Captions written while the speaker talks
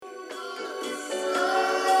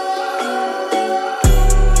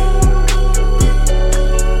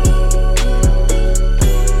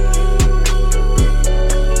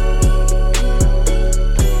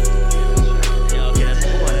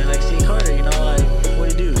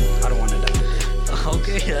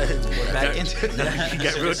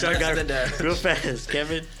Got real dark, got real fast.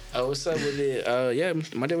 Kevin. Oh, what's up with it? Yeah,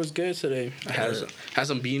 my day was good today. I had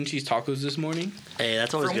some bean and cheese tacos this morning. Hey,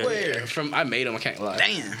 that's always From good. where? I made them. I can't lie.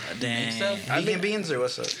 Damn. Vegan beans or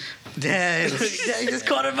what's up? Damn, you just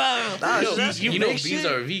caught him out. Nah, You know make beans shit?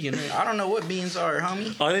 are vegan. Right? I don't know what beans are,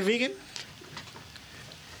 homie. Are they vegan?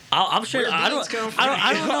 I'm sure. Where I beans don't. come from?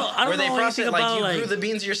 I don't know. I Were don't they know anything processed? about Like you grew the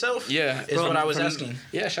beans yourself? Yeah, is what I was asking.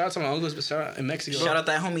 Yeah, shout out to my uncles, but shout out in Mexico. Shout out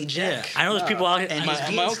that homie Yeah, Jack. I know there's people out here. And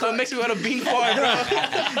my uncle in Mexico had a bean farm.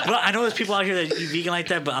 But I know there's people out here that eat vegan like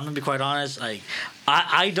that. But I'm gonna be quite honest. Like,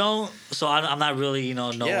 I don't. So I'm not really,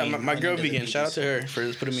 knowing. Yeah, my girl into the vegan. Shout out to her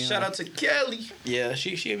for putting me on. Shout out to Kelly. Yeah,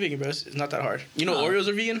 she a vegan, bro. It's not that hard. You know Oreos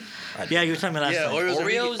are vegan? Yeah, you were telling me last Yeah, time.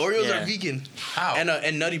 Oreos Yeah. are vegan. How?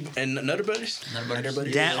 And Nutter Butters.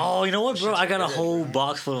 Damn, oh, you know what, bro? I got a whole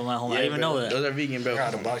box full of my home. I didn't even know that. Those are vegan, bro. I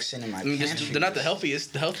got a box sitting in my I mean, pantry. they're not the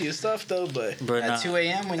healthiest stuff though, but Bro, nah. At 2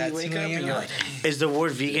 a.m. when At you wake 2 up and a.m. you're like, Is the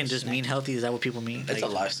word vegan just mean healthy? Is that what people mean? it's a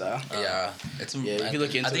lifestyle. Yeah, it's. Yeah, if you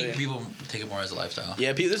look into I think it. people take it more as a lifestyle.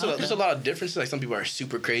 Yeah, there's a lot of differences. Like some people are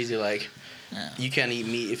super crazy, like you can't eat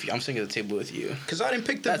meat if I'm sitting at the table with you. because I didn't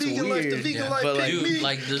pick the That's vegan life. The weird. vegan Yeah. life But, picked like, me. Dude,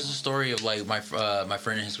 like there's a story of like my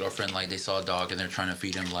friend and his girlfriend, like they saw a dog and they're trying to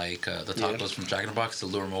feed him like the tacos from Jack in the Box to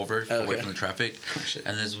lure him over away from the traffic.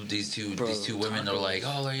 And there's these two women. They're like,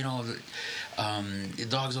 oh, the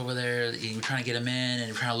dog's over there. We're trying to get him in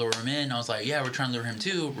and we're trying to lure him in. I was like, yeah, we're trying to lure him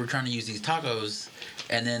too. We're trying to use these tacos.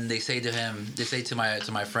 And then they say to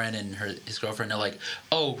my friend and his girlfriend, they're like,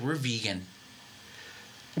 oh, we're vegan.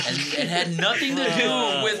 And it had nothing to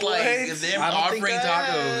do with like them I don't think offering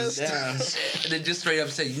that tacos. Yeah, They just straight up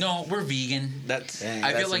said, "No, we're vegan." that's. Dang.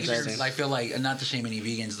 I that's feel like insane. I feel like not to shame any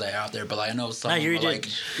vegans that are out there, but I know some Nah, you are like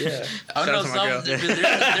Yeah. I Shout know out to my some girl.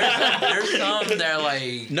 there's some that are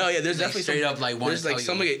like No, yeah, there's like, definitely straight some, up like want there's to like tell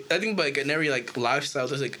some you. I think like in every like lifestyle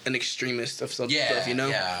there's like an extremist of some stuff, you know.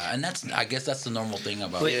 Yeah, and I guess that's the normal thing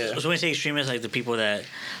about Wait, it. Yeah. so when you say extremists, like the people that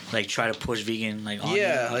like try to push vegan, like on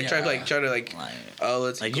Yeah, you? like try to like Like, oh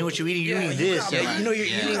let's you know what you eating? You yeah, eating this? got- Yeah, you know you're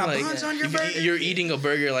Yeah. eating got like buns on your burger? you're eating a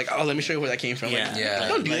burger like oh let me show you where that came from. Yeah. Like, Yeah.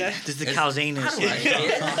 don't do that. This is the cow's anus.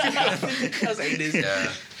 I was like this.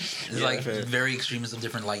 Yeah. It's Yeah. like very extremist of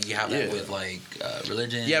different like you have that Yeah. with like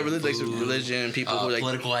religion. Yeah, like food, religion, people who like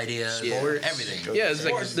political ideas, Yeah. everything. yeah, it's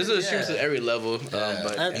like there's a extremist at every level. But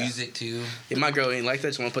That- Music too. yeah, my girl ain't like that.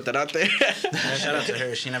 Just want to put that out there. Shout out to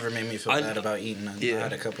her. She never made me feel bad about eating. I Yeah.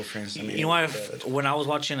 had a couple friends. That made You know me what? feel bad. When I was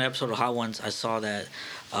watching an episode of Hot Ones, I saw that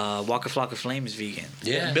Waka Flocka Flame is vegan.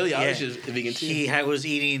 Yeah. Billy Yeah. Eilish is vegan too. He was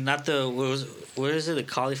eating not the what is it, the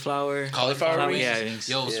cauliflower? Cauliflower wings?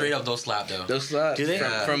 Yeah. Yo, straight up, those slap though. Those slap. Do they?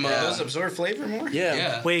 From Those absorb flavor more? yeah.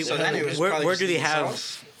 Yeah. Wait, So then it was where probably do they just have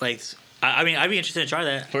sauce? like? I mean, I'd be interested to try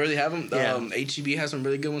that. Where they have them? Yeah. HEB has some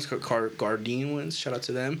really good ones. Gardein ones. Shout out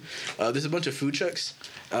to them. There's a bunch of food trucks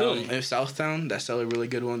Really? in Southtown that sell a really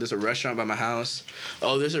good one. There's a restaurant by my house.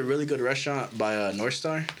 Oh, there's a really good restaurant by North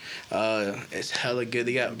Star. It's hella good.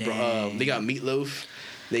 They got meatloaf.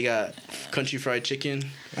 They got country fried chicken.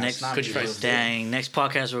 Next, not country fried meatloaf. steak. dang, next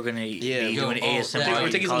podcast we're gonna Yeah, be yo, doing ASMR. yeah, we're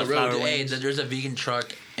taking this on the road. cauliflower Hey, wings. there's a vegan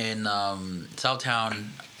truck in Southtown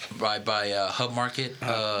by Hub Market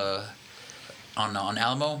on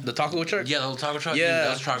Alamo. The taco truck. Yeah, the little taco truck.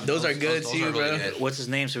 Yeah, dude, those are good too, bro. What's his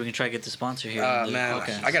name so we can try to get the sponsor here? on the Man,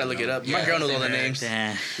 podcast? I gotta look it up. My Yeah, girl knows all the same here. names.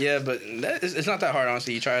 Damn. Yeah, but it's not that hard,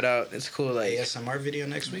 honestly. You try it out. It's cool. Like ASMR video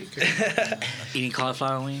next week? Eating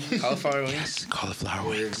cauliflower wings. cauliflower wings. Cauliflower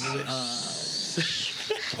wings.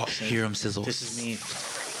 Hear 'em sizzle. This is me.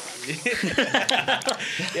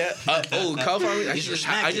 Yeah. Cauliflower wings. These are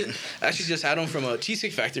I smacking. just had them from a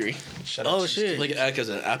Cheesecake Factory. Shut up. Oh shit. Like as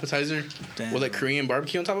an appetizer Damn. with like Korean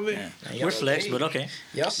barbecue on top of it. Yeah. Y'all We're flex, okay. but okay.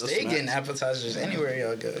 Y'all stay getting smash. appetizers anywhere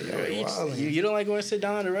y'all go. Y'all wildin'. You don't like going to sit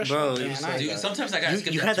down at a restaurant? Bro, Man, you- I Dude, got- sometimes I gotta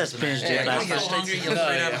skip you that had that too, spinach man. dip Yeah, last I get night. hungry, you'll No,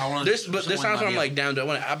 straight up, yeah. I wanna- There's someone times where I'm line like down. Do I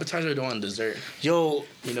want an appetizer or do I want a dessert? Yo,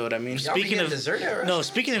 You know what I mean? Y'all be speaking getting of dessert at no,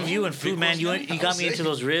 speaking of you and food, man, you got me into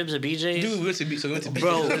those ribs at BJ's. Dude, we went to BJ's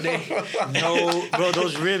Bro. the other day. No, bro,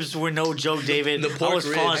 those ribs were no joke, David. The I pork was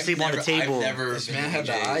falling ribs. asleep on the table. I've never This been man to had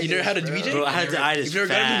the BJ's. itis, You never had a bro. BJ? Bro, I had the itis You've never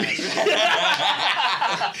gone to fast.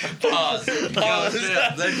 Pause.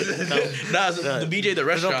 Nah, it's the BJ, the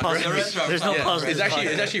There's no restaurant. pause. bro. There's no Yeah, pause. it's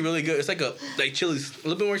actually really good. It's like Chili's, a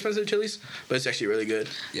little bit more expensive than Chili's, but it's actually really good.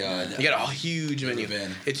 Yeah, You got a huge menu.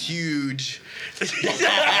 been. It's huge.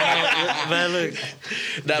 Man, look,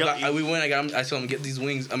 We went. I saw them get these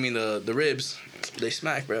wings. I mean the ribs. They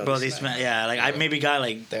smack, bro. bro, they smell. Yeah, like I maybe got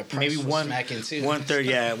like That price maybe was one smacking too. 1/3.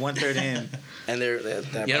 Yeah, 1/3 in. And they're Are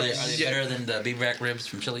they better than the big rack ribs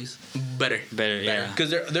from Chili's? better. Better, yeah. Because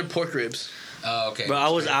they're pork ribs. Oh, okay. Bro, I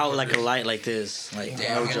was out like a light like this. Like,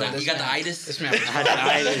 Damn, no joke. you got the itis? This man was, I had the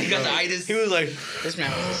itis, You got bro. the itis? He was like, this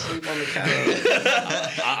man was asleep on the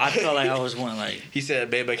couch. I felt like I was one like, he said,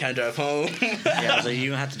 "Babe, I can't drive home." yeah, I was like, you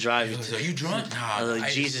don't have to drive. So you drunk? Nah, I was like,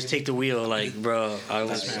 itis. Jesus, take the wheel. Like, bro, I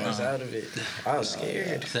was. This man was out of it. I was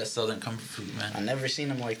scared. It's that Southern comfort food, man. I never seen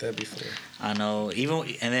him like that before. I know.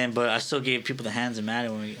 But I still gave people the hands and Maddie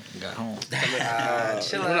when we got home.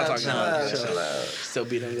 Chill We're not out, talking chill about out, that. chill out. Still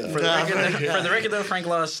beat him. For the record, though, Frank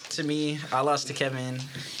lost to me. I lost to Kevin.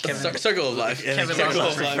 Circle of life. Kevin Circle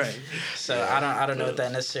lost of to life. So I don't know what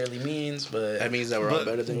that necessarily means, but That means that we're all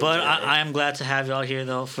better than But each other. I am glad to have y'all here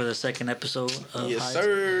though for the second episode of Yes,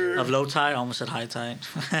 sir. of Low Tide. I almost said High Tide.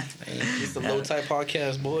 It's the Low Tide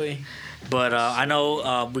Podcast, boy. But I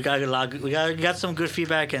know we got a lot. We got some good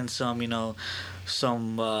feedback and some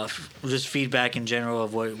some just feedback in general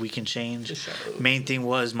of what we can change. Main thing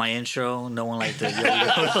was my intro. No one liked the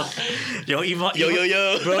yo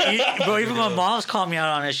bro. Even my mom's called me out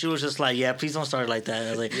on it. She was just like, "Yeah, please don't start it like that." I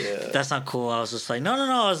was like, Yeah. "That's not cool." I was just like, "No."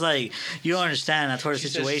 I was like, "You don't understand. I told her She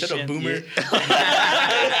said, situation." "Shut up, boomer."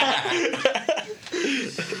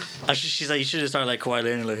 She's like, "You should have started like Kawhi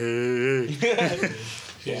Leonard, like."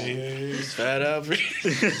 Hey. He's fat up.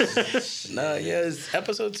 Nah, yeah, it's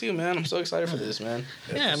episode 2, man. I'm so excited for this, man.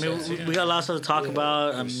 Yeah, I mean, we got lots to talk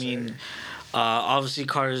about. I mean, obviously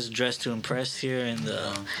Carter's dressed to impress here in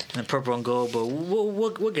the purple and gold, but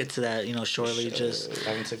we'll get to that, shortly. Just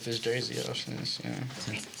I haven't took this jersey off since.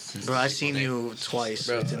 bro, I seen you twice.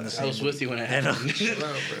 Bro, within the I was same with you when it I know. happened. Chill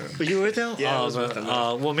out, bro. Were you with him? Yeah, I Oh, was bro. with him.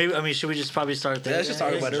 Well, maybe. I mean, should we just probably start there? Yeah, let's just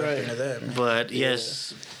talk about it, right? Into that, man. But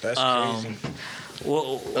yes, That's um, crazy.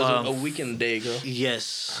 well, That was a week and a day ago.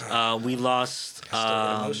 yes, we lost Still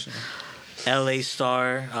get emotional. L.A.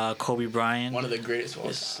 star Kobe Bryant. One of the greatest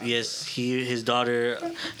ones. Yes, his daughter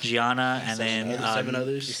Gianna, and then Seven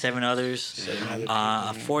others. Seven others. Seven other people.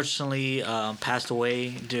 Unfortunately, passed away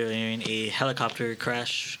during a helicopter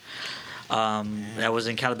crash. That was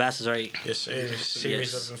in Calabasas, right? Yes, sir.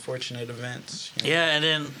 Series Yes. of unfortunate events. Yeah, and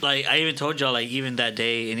then like I even told y'all, like even that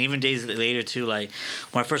day and even days later too, like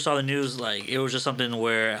when I first saw the news, like it was just something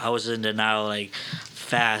where I was in denial, like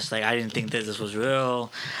fast. Like I didn't think that this was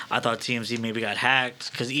real. I thought TMZ maybe got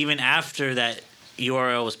hacked because even after that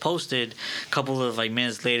URL was posted, a couple of like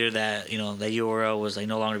minutes later that that URL was like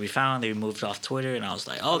no longer to be found. They moved off Twitter, and I was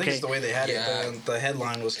like, I think okay. it's the way they had Yeah. it. The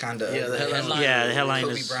headline was kind of Yeah, the headline- Yeah, the headline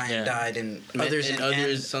Kobe is Bryant died and others and in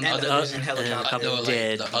others- and other- others in helicopter helicopter. No, like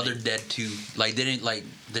dead. the other dead too. Like they didn't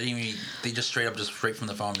even. They just straight from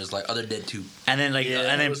the phone, just like other dead too. And then like Yeah,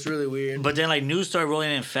 and it then was really weird. But then like news started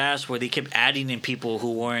rolling in fast where they kept adding in people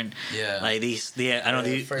who weren't Yeah. like these. Yeah, I know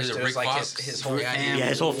these. First, Is it there was Rick like Fox? his whole Yeah, family. Yeah,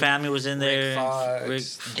 his whole family was in there. Rick Fox,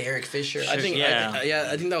 Rick- Derek Fisher. I think, Yeah.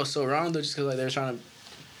 I think that was so wrong though, just because like they were trying to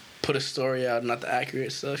put a story out, not the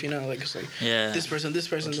accurate stuff. Like it's like Yeah. this person, this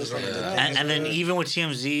Which is this. what Like, it is. And then even with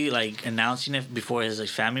TMZ like announcing it before his like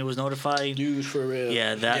family was notified. dude, for real.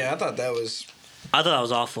 Yeah, that Yeah, I thought that was I thought that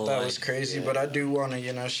was awful. that like, was crazy. yeah. But I do want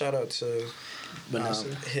to shout out to Vanessa.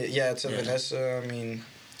 Yeah. Vanessa. I mean,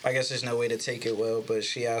 I guess there's no way to take it well, but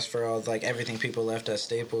she asked for all like everything people left at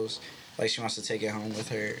Staples. Like she wants to take it home with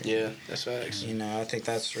her. Yeah, that's facts. I think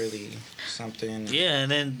that's really something. Yeah,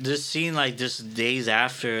 and then just seeing like just days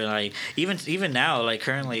after, like even now, like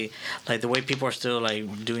currently, like the way people are still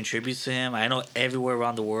like doing tributes to him. I know everywhere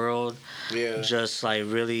around the world, Yeah. just like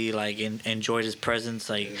really like enjoyed his presence.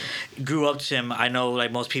 Like grew up to him. I know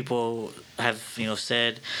like most people have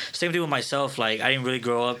said same thing with myself. Like I didn't really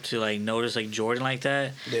grow up to like notice like Jordan like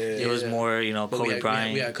that. Yeah. It was more But Kobe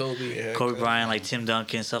Bryant. We had Kobe. Yeah. Kobe Bryant, like Tim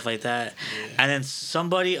Duncan, stuff like that. And then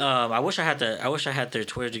somebody, I wish I had their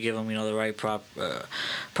Twitter to give them, the right proper.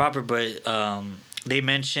 But they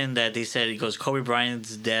mentioned that they said it goes Kobe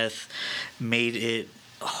Bryant's death made it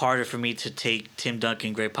harder for me to take Tim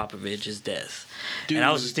Duncan, Greg Popovich's death. Dude, and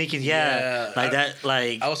I was thinking, yeah,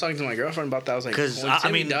 like I was talking to my girlfriend about that. I was like, 'Cause, when I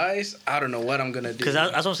Timmy mean- dies, I don't know what I'm gonna do. because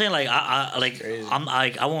that's what I'm saying. Like Crazy. I'm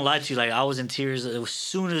like I won't lie to you. Like I was in tears as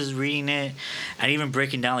soon as reading it, and even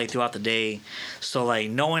breaking down like throughout the day. So like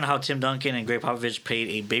knowing how Tim Duncan and Greg Popovich played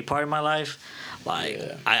a big part in my life, like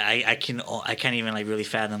Yeah. I can't even like really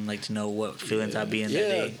fathom like to know what feelings I'd be in that Yeah,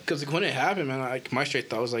 day. because when it happened, man, like my straight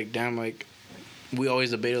thought was like, damn, like we always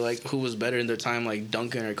debated like who was better in their time, like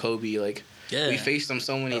Duncan or Kobe, like. Yeah. We faced them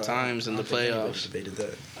so many times in the playoffs. Debated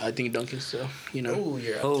that. I think Duncan still, you know. Oh,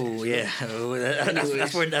 yeah. Oh yeah,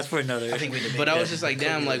 that's for another. I think we debated. But I was that. just like,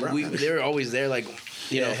 damn, like they were always there, like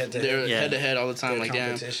they're head to head all the time, like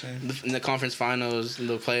damn, in the conference finals, in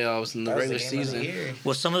the playoffs, in the regular season.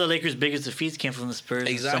 Well, some of the Lakers' biggest defeats came from the Spurs.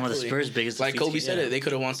 Exactly. Some of the Spurs' biggest like defeats. Kobe said it, they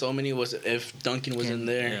could have won so many was if Duncan was in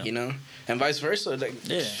there, you know, and vice versa. Like,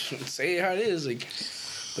 say it how it is. Like,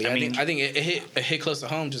 but yeah, I think it hit close to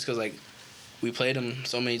home just because like we played him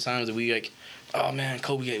so many times that we like, oh man,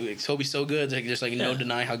 Kobe's so good. Like, just like no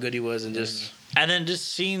denying how good he was, and just. And then just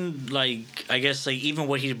seeing, like, I guess, like, even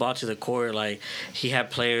what he brought to the court, like, he had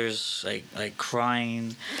players, like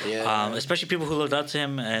crying. Yeah. Especially people who looked up to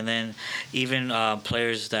him. And then even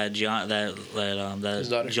players that his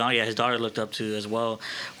daughter looked up to as well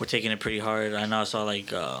were taking it pretty hard. I know I saw, like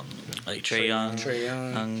Trae Young.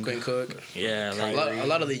 Quinn Cook. Yeah. Like, a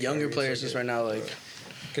lot of the younger players just right now, like...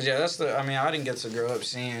 Because, that's the... I mean, I didn't get to grow up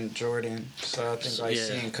seeing Jordan. So I think, like,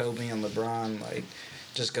 seeing Kobe and LeBron, like...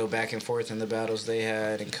 just go back and forth in the battles they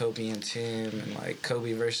had, and Kobe and Tim, and like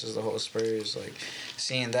Kobe versus the whole Spurs, like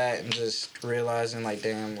seeing that and just realizing like,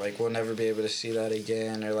 damn, like we'll never be able to see that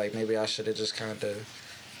again, or like maybe I should have just kind of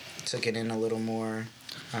took it in a little more.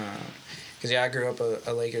 Because I grew up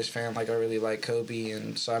a Lakers fan, like I really like Kobe,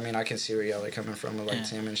 and so I mean I can see where y'all are coming from with like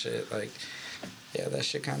Tim and shit, like that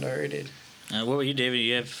shit kind of hurted. What about you, David?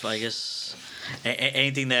 You have, I guess,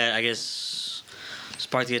 anything that I guess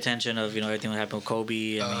sparked the attention of everything that happened with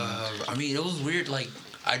Kobe? I mean, it was weird. Like,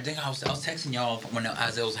 I think I was texting y'all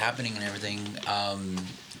as it was happening and everything.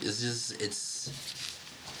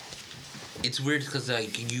 It's weird because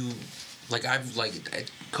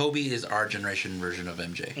Kobe is our generation version of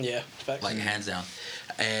MJ. Yeah, facts. Like hands down,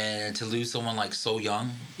 and to lose someone like so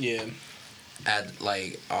young. Yeah. At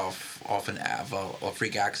like off a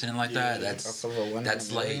freak accident like that. That's like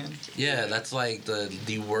that's like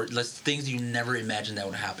the word. That's things you never imagined that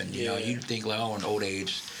would happen. You know, you'd think like an old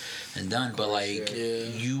age and done, but like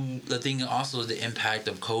the thing also is the impact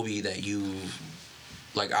of Kobe that you.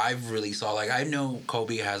 Like I've really saw, like I know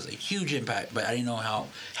Kobe has a huge impact, but I didn't know how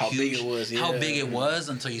big it was. How big it was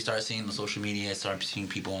until you start seeing the social media, start seeing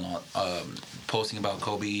people posting about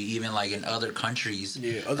Kobe, even like in other countries.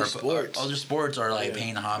 Yeah, other sports are like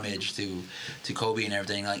paying homage to Kobe and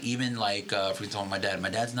everything. Like even like for example, my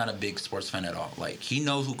dad's not a big sports fan at all. Like he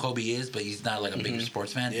knows who Kobe is, but he's not like a big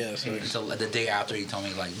sports fan. Yeah. So the day after, he told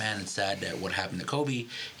me like, man, it's sad that what happened to Kobe.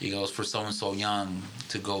 He goes, for someone so young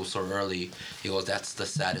to go so early. He goes, that's the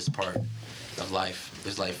saddest part of life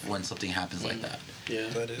is like when something happens like that. Yeah,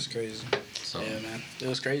 that is crazy. So yeah, man, it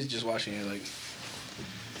was crazy just watching it. Like,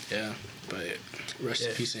 but rest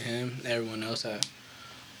in peace to him. Everyone else that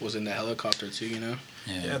was in the helicopter too. Yeah,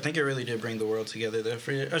 I think it really did bring the world together there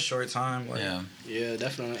for a short time. Like, yeah,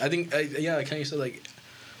 definitely. I think like kind of said, like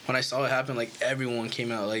when I saw it happen, like everyone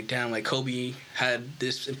came out like, damn, like Kobe had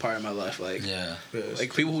this part of my life. Like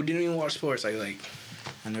like people who didn't even watch sports, like.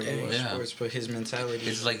 I never watched sports, but his mentality.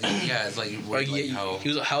 It's like how he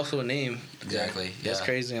was a household name. Exactly. That's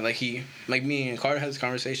crazy. And like me and Carter had this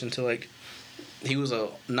conversation too. Like he was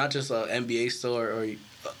not just a NBA star or a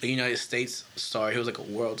United States star. He was like a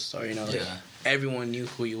world star. Like everyone knew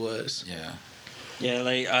who he was. Yeah. Yeah,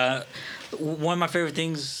 like one of my favorite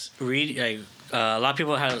things. A lot of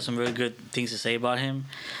people had some really good things to say about him.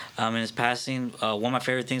 In his passing, one of my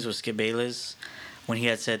favorite things was Skip Bayless, when he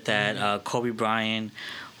had said that Kobe Bryant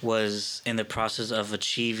was in the process of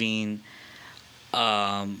achieving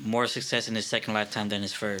more success in his second lifetime than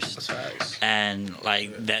his first. That's facts. And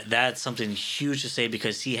like that's something huge to say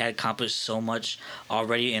because he had accomplished so much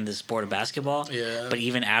already in the sport of basketball. Yeah. But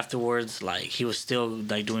even afterwards, like he was still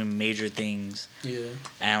like doing major things. Yeah.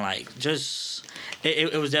 And like just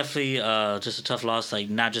it was definitely just a tough loss, like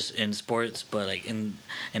not just in sports but like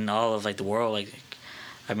in all of like the world. Like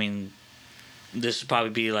I mean, this would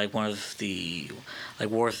probably be like one of the like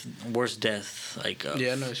worst death like I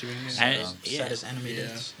know what you mean. Saddest enemy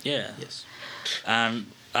deaths. Yeah. Yes. And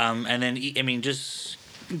then I mean just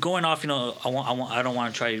going off, I don't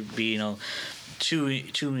want to try to be too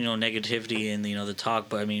negativity in the talk,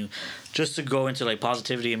 but I mean just to go into like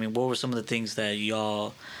positivity. I mean, what were some of the things that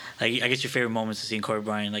y'all like? I guess your favorite moments of seeing Kobe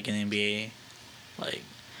Bryant like in the NBA, like.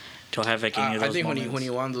 To have like any of those I think moments? when he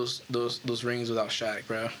won those rings without Shaq,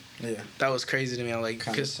 bro. Yeah. That was crazy to me. Like,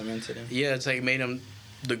 kind of cemented him. Yeah, it's like made him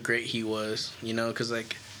the great he was. Because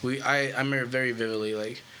like I remember very vividly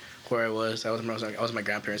like where I was. I was with my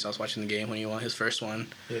grandparents. I was watching the game when he won his first one.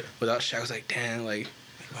 Yeah. Without Shaq, I was like, damn, like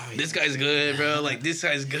wow, this guy's good, bro. Like this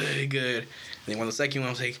guy's good. And then when the second one,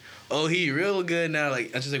 I was like, oh, he real good now.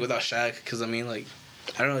 Like that's just like without Shaq, because I mean like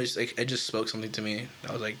I don't know, it just spoke something to me.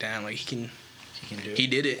 I was like, damn, like he can. he can do it. He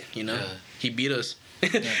did it. You know, he beat us.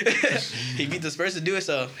 He beat the Spurs to do it,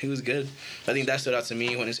 so he was good. I think that stood out to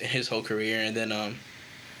me when his whole career, and then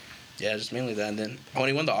just mainly that. And then when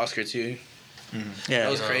he won the Oscar too. Mm-hmm. Yeah,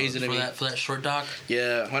 that was crazy to me. For that short doc.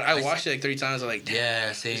 Yeah, when I watched it like 3 times, I was like, damn,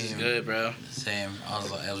 yeah, same. This is good, bro. Same.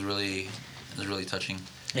 It was really touching.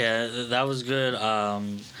 Yeah, that was good. I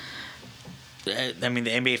mean,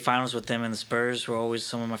 the NBA Finals with them and the Spurs were always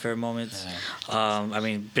some of my favorite moments. Yeah. I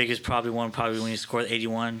mean, biggest probably when he scored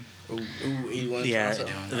 81. Ooh, 81. Yeah,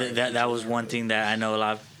 that was one thing that I know a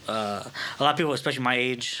lot of people, especially my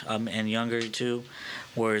age and younger too,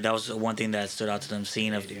 where that was one thing that stood out to them,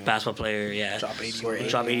 seeing a basketball player, drop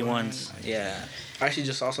 81s. Yeah. I actually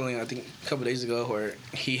just saw something, I think, a couple days ago where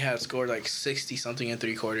he had scored like 60-something in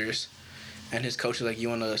 3 quarters. And his coach was like, you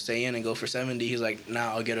want to stay in and go for 70? He's like, nah,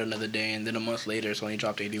 I'll get another day. And then a month later is when he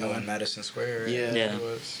dropped 81. In Madison Square. Right? Yeah. It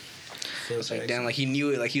was. It's like, damn, like he knew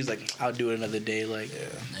it. Like he was like, I'll do it another day. Like,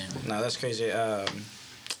 No, that's crazy. Yeah,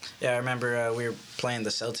 I remember we were playing the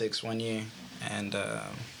Celtics one year, and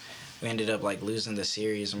we ended up like losing the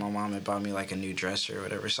series. And my mom had bought me like a new dresser or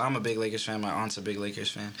whatever. So I'm a big Lakers fan. My aunt's a big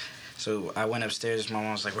Lakers fan. So I went upstairs. My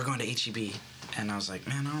mom was like, we're going to HEB. And I was like,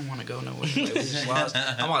 man, I don't want to go nowhere. Like, we just lost.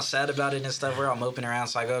 I'm all sad about it and stuff. We're all moping around.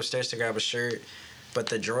 So I go upstairs to grab a shirt. But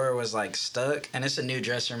the drawer was like stuck. And it's a new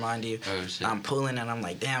dresser, mind you. Oh, shit. I'm pulling and I'm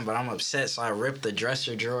like, damn, but I'm upset. So I ripped the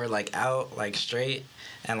dresser drawer like out, like straight.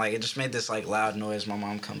 And like it just made this like loud noise. My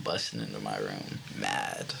mom come busting into my room.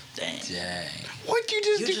 Mad. Dang. What'd you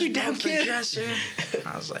just do, you damn broke kid? the dresser.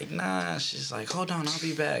 I was like, nah. She's like, hold on, I'll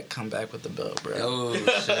be back. Come back with the belt, bro. Oh,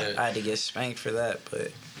 shit. I had to get spanked for that,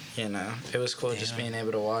 but... You know, it was cool just being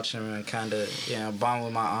able to watch him and kind of, bond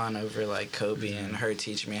with my aunt over, like, Kobe and her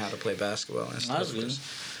teaching me how to play basketball and stuff. That was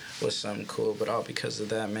good. Was something cool, but all because of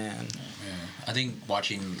that, man. Yeah. I think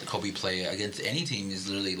watching Kobe play against any team is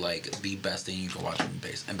literally, like, the best thing you can watch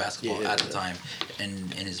in basketball at the time in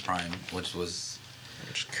his prime, which was...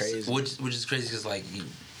 Which is crazy. Which is crazy because, like,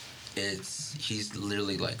 he's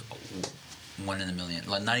literally, like... 1 in a million,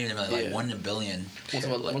 like not even a million, like 1 in a billion.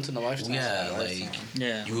 Once in a lifetime. Yeah,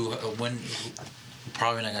 like you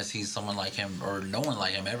probably not gonna see someone like him or no one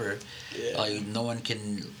like him ever. Yeah. Like no one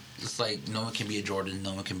can. It's like no one can be a Jordan,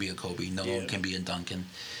 no one can be a Kobe, no one can be a Duncan.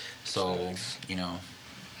 So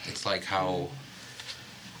it's like how.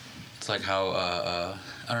 I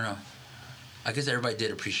don't know. I guess everybody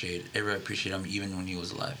appreciate him even when he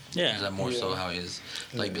was alive. Yeah. Is that more so how he is?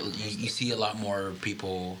 Like you see a lot more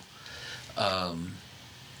people.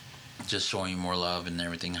 Just showing more love and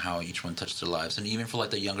everything, how each one touched their lives, and even for like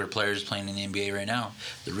the younger players playing in the NBA right now,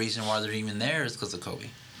 the reason why they're even there is because of Kobe.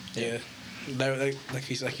 Yeah, like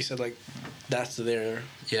you said, like that's their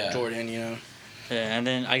Jordan, Yeah, and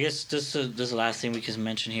then I guess this is the last thing we can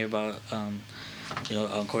mention here about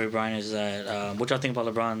Kobe Bryant is that what y'all think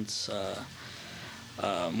about LeBron's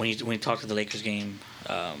when he talked to the Lakers game,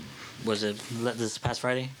 was it this past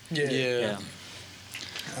Friday? Yeah.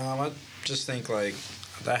 I just think like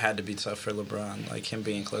that had to be tough for LeBron, like him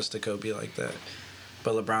being close to Kobe like that.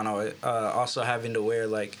 But LeBron also having to wear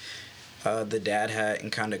like the dad hat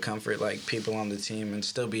and kind of comfort like people on the team and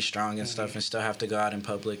still be strong and stuff and still have to go out in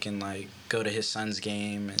public and like go to his son's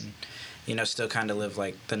game and still kind of live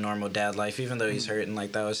like the normal dad life even though he's hurt and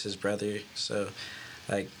like that was his brother. So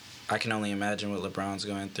like I can only imagine what LeBron's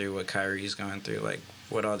going through, what Kyrie's going through, like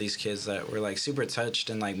what all these kids that were like super touched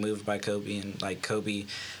and like moved by Kobe and like Kobe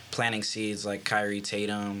planting seeds like Kyrie,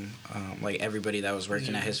 Tatum, like everybody that was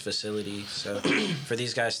working at his facility. So for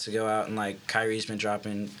these guys to go out and like Kyrie's been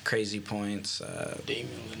dropping crazy points, Damian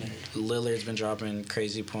Lillard's been dropping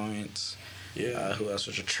crazy points. Yeah. Who else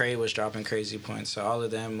was Trey was dropping crazy points. So all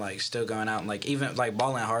of them like still going out and like even like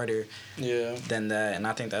balling harder than that. And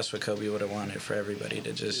I think that's what Kobe would have wanted for everybody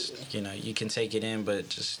to just you can take it in but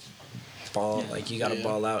just ball like you gotta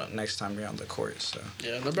ball out next time you're on the court. So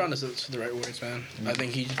LeBron is the right words, man. I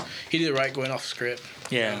think he did it right going off script.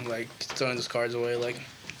 Like throwing his cards away. Like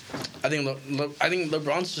I think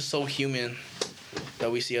LeBron's just so human that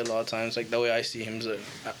we see a lot of times. Like the way I see him is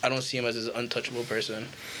I don't see him as an untouchable person.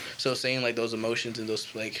 So saying like those emotions and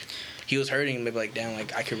those like he was hurting, maybe like damn,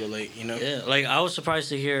 like I could relate, Yeah, like I was surprised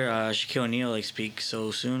to hear Shaquille O'Neal like speak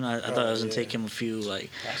so soon. I thought it was gonna take him a few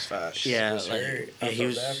like. That's fast. Yeah, he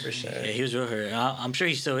was for sure. Yeah, he was real hurt. I'm sure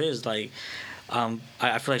he still is. Like, I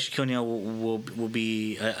feel like Shaquille O'Neal will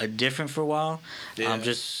be different for a while. Yeah.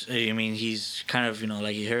 He's kind of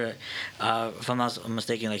like you heard. If I'm not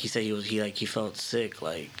mistaken, like he said he felt sick.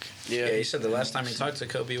 Like he said the last time he talked to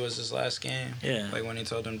Kobe was his last game. Yeah, like when he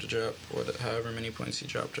told him to drop however many points he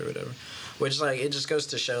dropped or whatever. Which like it just goes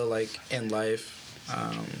to show like in life,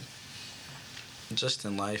 just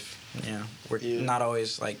in life. Yeah, we're not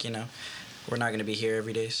always like, we're not gonna be here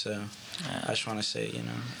every day. So I just want to say,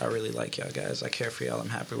 I really like y'all guys. I care for y'all. I'm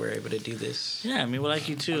happy we're able to do this. Yeah, I mean, we like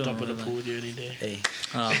you too. I'll jump in the pool with you any day. Hey.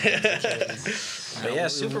 But yeah,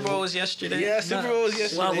 Super Bowl was yesterday. Yeah, Super Bowl was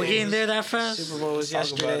yesterday. Wow, we're getting there that fast? Super Bowl was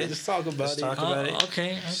yesterday. Let's talk about it.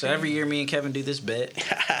 Okay. So every year, me and Kevin do this bet.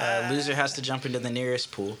 Loser has to jump into the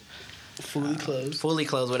nearest pool. Fully closed. Fully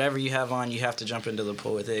closed. Whatever you have on, you have to jump into the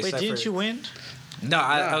pool with it. Wait, didn't you win? No,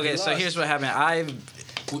 okay, so here's what happened.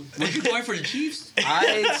 Were you going for the Chiefs?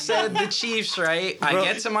 I said the Chiefs, right? I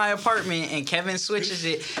get to my apartment and Kevin switches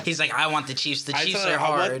it. He's like, I want the Chiefs. The Chiefs are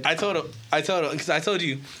hard. I told him, because I told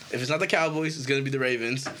you, if it's not the Cowboys, it's going to be the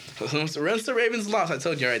Ravens. Once the Ravens lost, I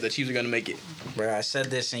told you, all right, the Chiefs are going to make it. Bro, I said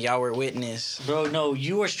this and y'all were witness. Bro, no,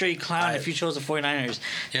 you were straight clown if you chose the 49ers.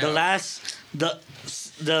 Yeah.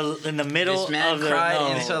 In the middle this man of the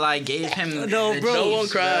cried until I gave him no, bro. No one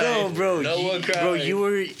cried. No, bro. No one cried. Bro, you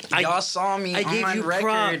were. Y'all saw me I gave on you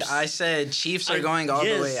record. props. I said Chiefs are going all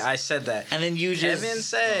the way. I said that. And then you just. Kevin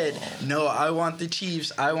said, no, I want the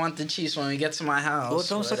Chiefs. I want the Chiefs when we get to my house. Well,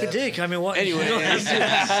 don't suck a dick. I mean, what? Anyway. You don't have to.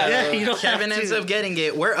 Yeah, you don't Kevin have to. ends up getting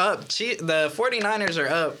it. We're up. The 49ers are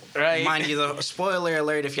up. Right. Mind you, the spoiler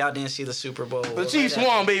alert if y'all didn't see the Super Bowl. The Chiefs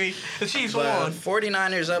won, baby. The Chiefs won.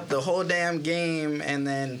 49ers up the whole damn game, and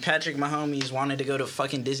then Patrick Mahomes wanted to go to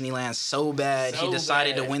fucking Disneyland so bad, he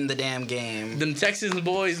decided to win the damn game. Them Texas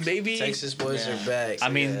boys, baby. Texas boys are back. I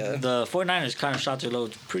mean, the 49ers kind of shot their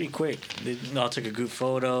loads pretty quick. They all took a group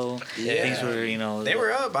photo. Yeah. Things were, They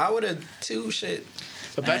were up. I would have too, shit.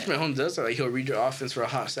 But Patrick Mahomes does like he'll read your offense for a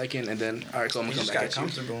hot second, and then all right, so I'm gonna come back at you.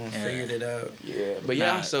 Comfortable and figured it out. Yeah,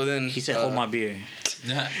 but so then he said, "Hold my beer."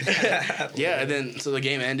 Yeah, and then so the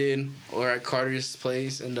game ended. We're at Carter's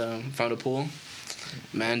place and found a pool.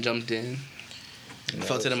 Man jumped in.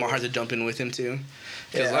 Felt it in my heart to jump in with him too.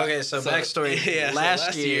 Yeah, okay, so backstory.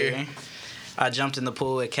 Last year, I jumped in the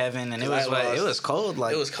pool with Kevin, and it was cold,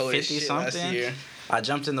 like it was cold 50 something. Last year. I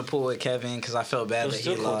jumped in the pool with Kevin because I felt bad that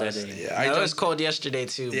he lost. That day. Yeah, it was cold yesterday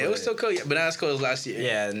too. Yeah, it was still cold, but not as cold as last year.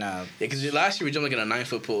 Yeah, no. Yeah, because last year we jumped like in a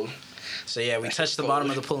 9-foot pool. So yeah, we touched the bottom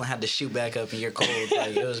of the pool and had to shoot back up, and you're cold.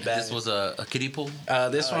 Like it was bad. This was a kiddie pool.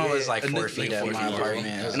 This one was like 4 feet at my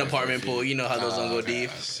apartment. An apartment pool, you know how those don't go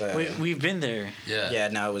deep. So. We've been there. Yeah. Yeah,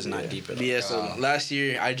 no, it was not deep at all. Yeah, so last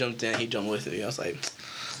year I jumped in, he jumped with me. I was like,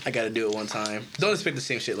 I gotta do it one time. Don't expect the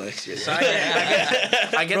same shit next year. So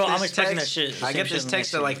I get Bro, this I'm expecting text. that shit. I get this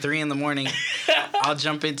text at like 3 a.m. I'll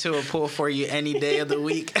jump into a pool for you any day of the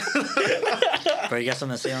week. Bro, you got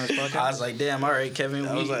something to say on this podcast? I was like, damn, all right, Kevin.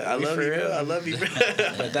 I was like, I love you, bro. I love you, bro.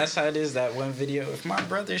 But that's how it is. That one video. If my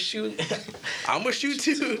brother shoot, I'm gonna shoot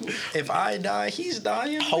too. If I die, he's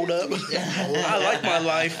dying. Hold up. I like my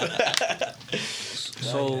life.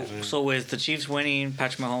 So with the Chiefs winning,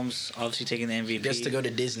 Patrick Mahomes obviously taking the MVP. Gets to go to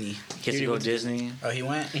Disney. Gets to go to Disney. Oh, he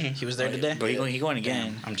went. He was there today. But he going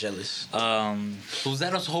again. I'm jealous. So was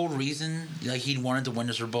that his whole reason? Like he wanted to win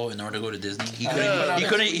the Super Bowl in order to go to Disney. He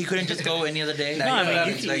couldn't just go any other day. No, I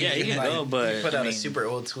mean you can go, but he put out a super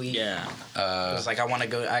old tweet. Yeah. It was like, I want to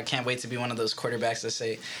go. I can't wait to be one of those quarterbacks that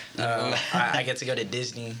say, I get to go to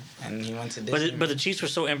Disney, and he went to Disney. But the Chiefs were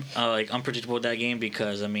so unpredictable that game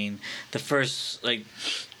because I mean the first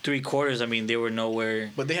 3 quarters, I mean they were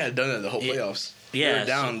nowhere. But they had done it the whole playoffs. Yeah, they were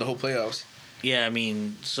down the whole playoffs. Yeah, I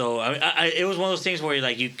mean, so it was one of those things where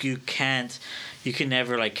you can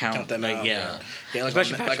never count them out. Yeah,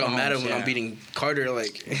 especially on Madden when I'm beating Carter.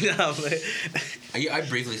 I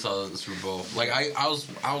briefly saw the Super Bowl. I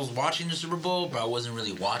was watching the Super Bowl, but I wasn't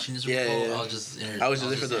really watching the Super Bowl. Yeah. I was just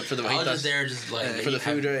there for the. I was just there, for the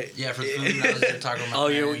food, right? Yeah, for the food. I was there talking about. Oh,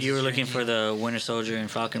 you were looking for the Winter Soldier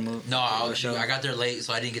and Falcon movie? No, I got there late,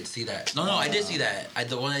 so I didn't get to see that. No, I did see that.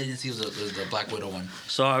 The one I didn't see was the Black Widow one.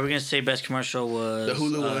 So are we gonna say best commercial was the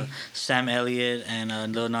Hulu one? Sam Elliott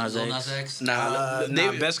and Lil Nas X.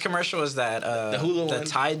 Best commercial was that the Hulu one, the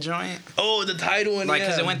Tide joint. Oh, the Tide one,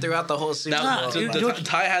 because it went throughout the whole Super Bowl. The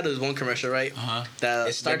Tide had this one commercial, right? That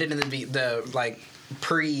it started in the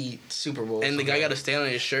pre Super Bowl, and the guy got a stain on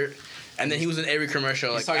his shirt. And then he was in every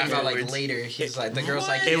commercial. He's talking about later. He's like the girl's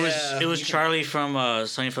like it was Charlie from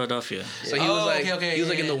Sunny Philadelphia. So he was he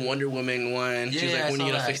was in the Wonder Woman one. She was like, when are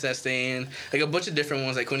you gonna fix that stain? Like a bunch of different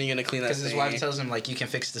ones. Like when are you gonna clean that stain? Because his wife tells him you can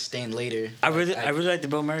fix the stain later. I really like the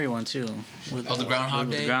Bill Murray one too. The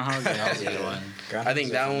Groundhog Day. The Groundhog Day. That was a good one. I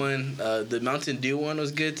think that one, the Mountain Dew one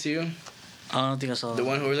was good too. I don't think I saw The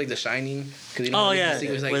one who was like The Shining. Cause you Oh yeah,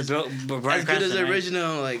 it was like with Bryan as good as Cranston, the right?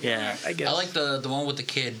 original. Like Yeah. I guess. I like the one with the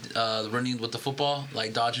kid running with the football,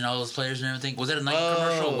 like dodging all those players and everything. Was it a Nike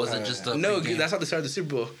commercial? Or was it just a no? pregame? That's how they started the Super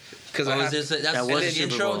Bowl. Because Oh, is this, that's That was the the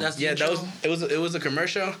Super intro. Bowl. That's the yeah, intro? that was it was a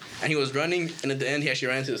commercial, and he was running, and at the end he actually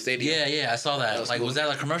ran into the stadium. Yeah, I saw that. was like, cool. was that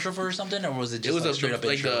a commercial for something, or was it It just was like a straight up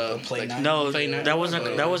like intro? the Play like, nine? No, Play nine. that wasn't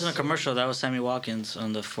a commercial. That was Sammy Watkins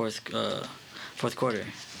on the fourth quarter.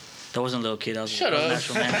 That wasn't Lil Kid. That was Shut that up.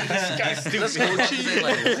 was National Man. This guy's stupid.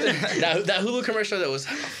 that Hulu commercial that was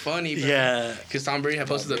funny. Bro. Yeah. Because Tom Brady had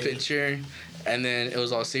posted the picture, and then it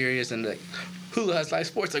was all serious, and like Hulu has live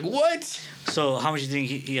sports. Like what? So how much do you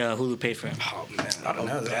think Hulu paid for him? Oh man, I don't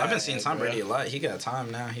know. I've been seeing Tom Brady a lot. He got time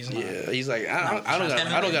now. He's not. Yeah, he's like I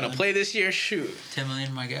don't gotta play this year. Shoot. 10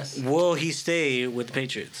 million, I guess. Will he stay with the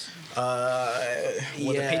Patriots?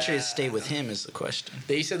 Will the Patriots stay with him is the question.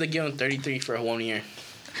 They said they give him 33 for 1 year.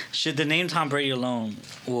 Should the name Tom Brady alone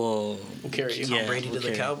will carry you. Tom Brady will to the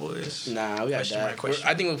carry. Cowboys? Nah, we got Question that. mark, question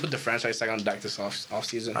I think we'll put the franchise tag on Dak this off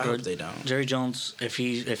season. I hope they don't. Jerry Jones, if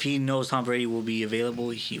he knows Tom Brady will be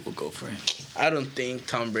available, he will go for him. I don't think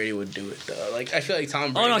Tom Brady would do it though. Like I feel like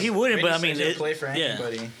Tom Brady. Oh no, he wouldn't. Brady But I mean, said he'll play for yeah.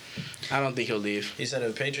 anybody. I don't think he'll leave. He said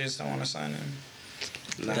if the Patriots don't want to sign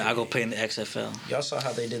him. Nah. I'll go play in the XFL. Y'all saw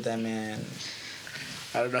how they did that man.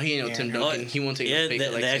 I don't know. He ain't no Tim Yeah. Duncan. He won't take Yeah, a the, pay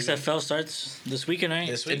cut like Tim Duncan. XFL starts this weekend, right?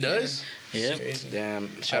 This It weekend. does. Yeah. It's crazy. Damn.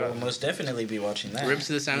 I Shout will out. most definitely be watching that. Rips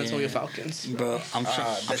to the San Antonio Yeah. Falcons. Bro, I'm The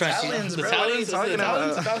trying to Talons, see. bro. What are you talking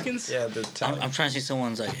about? The Falcons. Yeah, the talent. I'm trying to see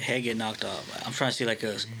someone's like head get knocked off. I'm trying to see like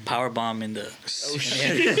a power bomb in the Oh in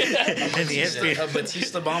shit. the history. A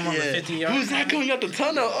Batista bomb on the Yeah. 50-yard. Who's that coming out the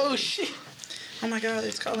tunnel? Oh shit. Oh my God!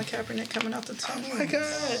 It's Colin Kaepernick coming out the tunnel. Oh my god.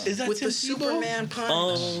 Is that with Tim the Tebow? Superman punch.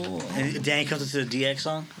 Oh, and Danny comes into the DX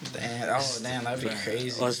song. Damn, that'd be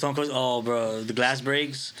crazy. Oh, Stone Cold. Oh, bro, the glass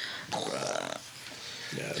breaks.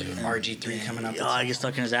 RG3 coming out the Oh, I get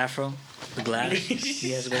stuck in his afro. The glass.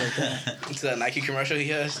 He has to go like that. It's that Nike commercial he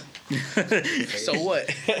has. So what?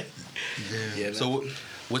 Yeah. Man. So,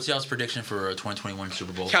 what's y'all's prediction for 2021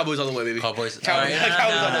 Super Bowl? Cowboys all the way, baby. Cowboys. Cowboys. All right,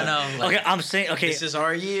 Cowboys. no. Okay, I'm saying okay. This is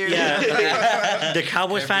our year. Yeah, the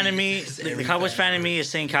Cowboys fan in me. every The Cowboys fan. fan in me is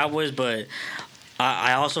saying Cowboys, but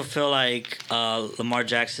I also feel like Lamar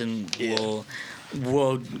Jackson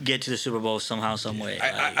will get to the Super Bowl somehow, some way.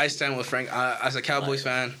 I stand with Frank. As a Cowboys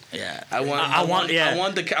fan, yeah, I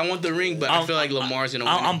want the ring, but I feel like Lamar's gonna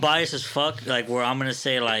win. I'm biased as fuck. Like where I'm gonna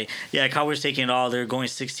say like, yeah, Cowboys taking it all. They're going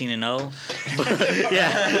 16-0. But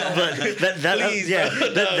yeah,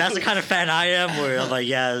 but that's the kind of fan I am. Where I'm like,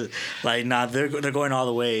 yeah, like nah, they're going all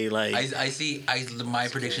the way. Like I see my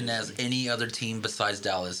prediction as any other team besides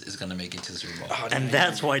Dallas is going to make it to the Super Bowl. and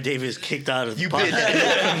that's why David is kicked out of the You podcast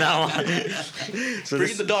bitch. from now on. So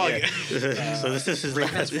Bring the dog. So this is his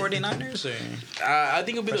Ravens last. 49ers or I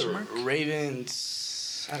think it'll be Question the mark?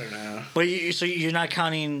 Ravens. I don't know. But so you're not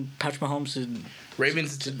counting Patrick Mahomes to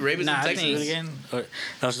Ravens Nah, and I Texans. think- do it again? Or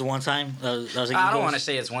that was the one time? That was like I don't Eagles? want to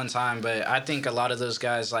say it's one time, but I think a lot of those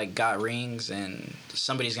guys like got rings, and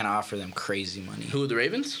somebody's gonna offer them crazy money. Who, the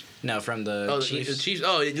Ravens? No, from the Oh, Chiefs. the Chiefs.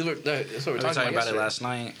 Oh, that's what we're We were talking talking about it yesterday. last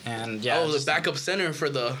night, and yeah. Oh, the just- backup center for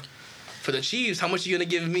the Chiefs. How much are you gonna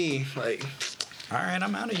give me? Like, All right,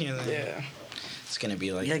 I'm out of here then. yeah, It's gonna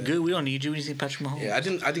be like Yeah, that. good. We don't need you. We need to see Patrick Mahomes. yeah. I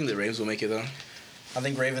think the Ravens will make it though. I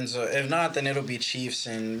think Ravens. If not, then it'll be Chiefs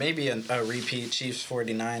and maybe a repeat. Chiefs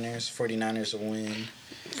 49ers. 49ers will win.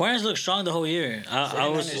 49ers look strong the whole year. I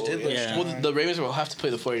was 49ers did look yeah. strong. Well, the Ravens will have to play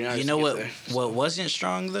the 49ers. You know to what? get there. What wasn't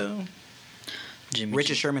strong though? Jimmy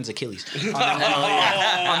Richard G. Sherman's Achilles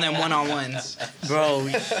on them one-on-ones. Bro,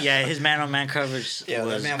 yeah, his man-on-man coverage Yeah,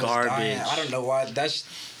 was that man garbage. was dying. I don't know why. That's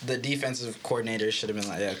the defensive coordinator should have been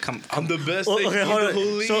like, yeah, come I'm the best Oh, thing okay, in hold the on. whole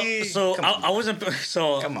league. So Come on. I wasn't.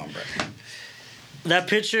 So come on, bro. that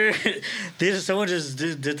picture, someone just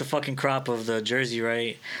did the fucking crop of the jersey,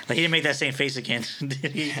 right? Like he didn't make that same face again,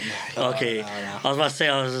 did he? Okay, no. I was about to say,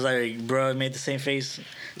 I was just like, bro, made the same face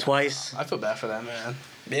twice. I feel bad for that man.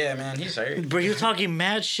 Yeah, man, he's hurt. Bro, he was talking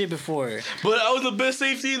mad shit before. But I was the best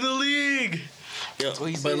safety in the league.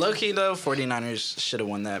 But low-key, though, 49ers should have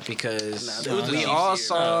won that because Nah, it was the we Chiefs all year.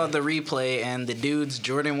 saw the replay and the dude's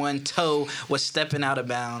Jordan 1 toe was stepping out of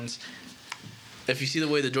bounds. If you see the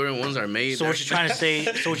way the Jordan 1s are made, So what you're trying to say?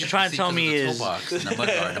 So what you're trying to tell me is? So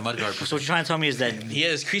the mud guard. what you're trying to tell me is that he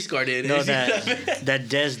has crease guard in. no, that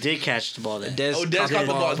Dez did catch the ball. Then Dez Oh, Dez caught caught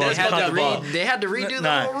the ball. They Dez had caught to that ball. They had to redo the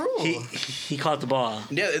Nah, whole rule. he caught the ball.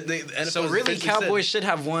 Yeah, the NFL So really, officially Cowboys should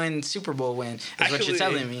have won Super Bowl win. Is what Actually, you're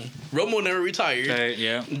telling me. said, Romo never retired. Okay,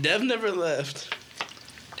 yeah, Dev never left.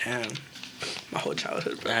 Damn, my whole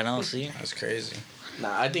childhood, bro. I don't see. That's crazy.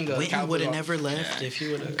 Nah, I think Witten would have never left if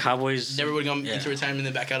he would have. Cowboys never would have gone into retirement and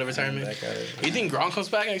then back out of retirement. You think Gronk comes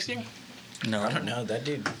back next year? No, I don't know. That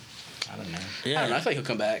dude. I don't know. Yeah, I don't know. I feel like he'll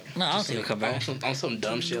come back. No, I don't think he'll come back. On some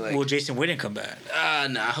dumb shit like. Will Jason Witten come back?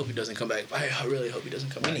 Nah, I hope he doesn't come back. I really hope he doesn't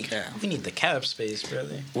come back. We need the cap space,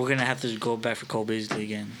 brother. We're gonna have to go back for Cole Beasley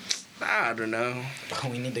again. I don't know.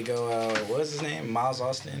 We need to go. What was his name? Miles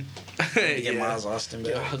Austin. Get Miles Austin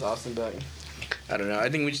back. Miles Austin back. I don't know. I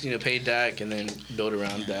think we just need to pay Dak and then build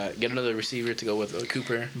around that. Get another receiver to go with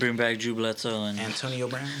Cooper. Bring back Drew Bledsoe and Antonio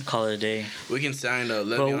Brown. Call it a day. We can sign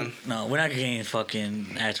Le'Veon. No, we're not getting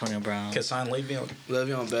fucking Antonio Brown. Can sign Le'Veon.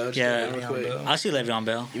 Le'Veon Bell. Yeah, I see Le'Veon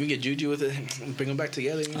Bell. You can get Juju with it. Bring them back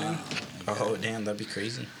together. You know. Oh damn, that'd be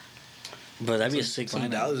crazy. But that'd be a sick some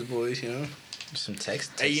lineup. Dallas boys, you know. Some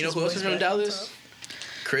Texas. Hey, you know who else is from Dallas?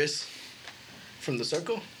 Chris from the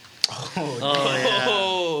Circle.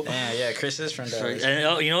 Oh yeah. Yeah, Chris is from Dallas.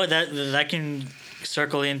 And, you know what? That can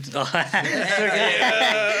circle in. That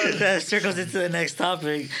circles into the next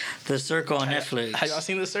topic. The Circle on Netflix. Have y'all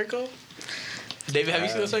seen the Circle? David, have you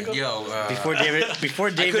seen the Circle? Before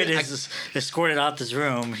David is escorted out this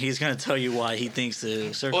room, he's gonna tell you why he thinks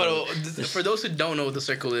the Circle. Well, for those who don't know what the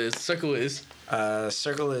Circle is, Circle is.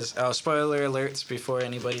 Spoiler alerts before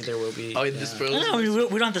anybody. There will be. Oh, the spoilers. No, we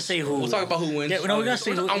don't have to say who. We'll talk about who wins. Yeah, no, we gotta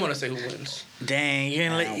say who. I want to say who wins. Dang, you're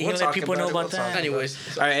gonna let people know about that.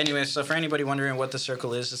 Anyways, all right. Anyways, so for anybody wondering what the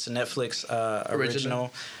Circle is, it's a Netflix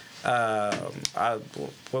original.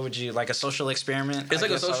 What would you like? A social experiment? It's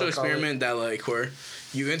like a social experiment that like where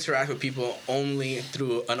you interact with people only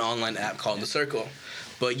through an online app called The Circle,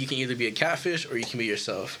 but you can either be a catfish or you can be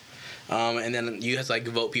yourself. And then you have to like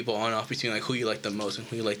vote people on and off between like who you like the most and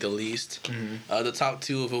who you like the least. Mm-hmm. The top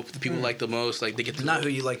two of the people like the most, like they get to not vote. Who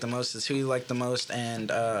you like the most, it's who you like the most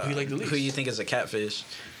and who you like the least. Who you think is a catfish.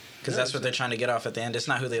 Because that's what they're trying to get off at the end. It's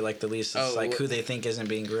not who they like the least. It's like who they think isn't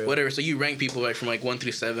being grilled. Whatever. So you rank people like from like 1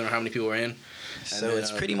 through 7 or how many people are in. So then,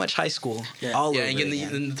 it's pretty much high school. Yeah. All over. Yeah,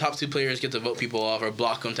 and the top 2 players get to vote people off or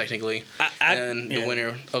block them technically. And the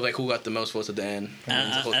winner of like who got the most votes at the end. The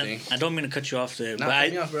whole thing. I don't mean to cut you off there, but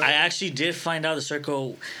I actually did find out the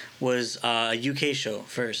Circle was a UK show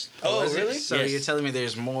first. Oh, really? So you're telling me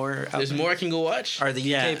there's more? There's more I can go watch? Are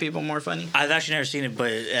the UK people more funny? I've actually never seen it,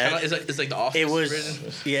 but it's like the Office. It was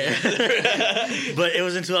version? Yeah, but it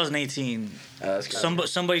was in 2018.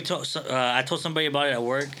 Somebody told I told somebody about it at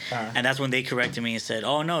work, and that's when they corrected me and said,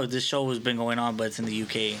 "Oh no, this show has been going on, but it's in the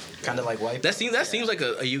UK." Kind of like white. That seems like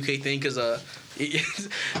a UK thing because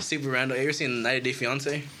super random. You ever seen 90 Day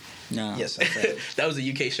Fiance? No. Yes, that was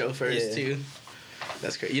a UK show first too.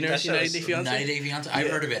 That's great. You never seen 90 Day Fiance? 90 Day Fiance? I've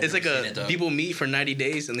heard of it. It's like people meet for 90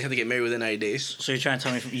 days and they have to get married within 90 days. So you're trying to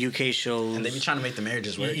tell me UK shows... And they be trying to make the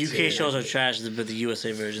marriages work. UK shows are trash, but the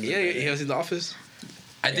USA version... Yeah, you haven't seen The Office?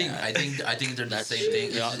 I think they're the same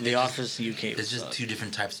thing. The Office UK. It's just 2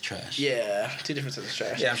 different types of trash. Yeah, 2 different types of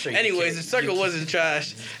trash. Yeah, I'm sure. Anyways, the Circle wasn't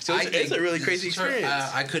trash, so it's a really crazy experience.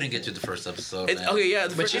 I couldn't get through the first episode. Okay, yeah,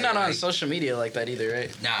 but you're not on social media like that either,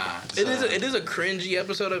 right? Nah. It is a cringy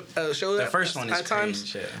episode of a show. The first one is at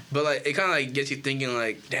times, yeah. But like it kind of like gets you thinking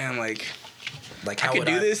like, damn, like how would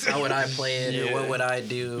I do this? How would I play it? Yeah. Or what would I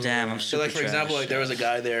do? Damn, I'm super So like for trash. example, like there was a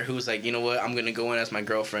guy there who was like, you know what, I'm gonna go in as my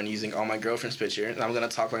girlfriend using all my girlfriend's picture, and I'm gonna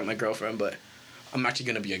talk like my girlfriend, but I'm actually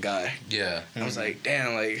gonna be a guy. Yeah. I was like,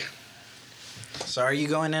 damn, like. So are you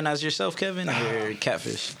going in as yourself, Kevin, or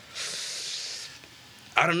catfish?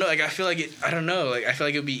 I don't know. Like I feel like it. I don't know. Like I feel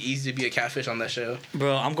like it'd be easy to be a catfish on that show.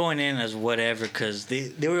 Bro, I'm going in as whatever because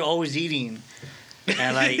they were always eating.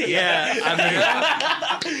 And like, yeah,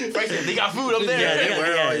 I mean, they got food up there.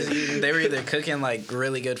 Yeah, they were either cooking like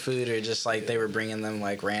really good food or just like they were bringing them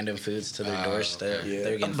like random foods to their doorstep.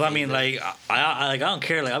 Okay. Yeah. But I mean, like, I don't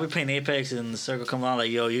care. Like, I'll be playing Apex and the Circle come on.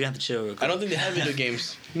 Like, yo, you have to chill. Real quick. I don't think they have video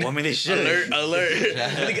games. Well, I mean, they should. Alert!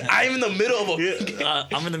 I'm in the middle of a.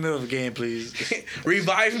 I'm in the middle of a game, please.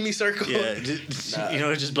 Revive me, Circle. Yeah,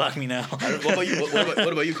 just block me now. What about you?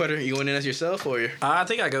 What about you, Carter? You going in as yourself or? I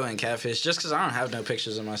think I go in catfish just because I don't have no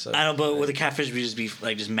pictures of myself. I know, but would the catfish be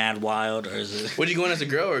like just mad wild or is it? Would you go in as a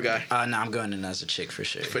girl or a guy? No, I'm going in as a chick for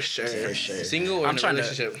sure. For sure. Single or in a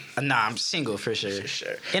relationship? I'm single for sure. For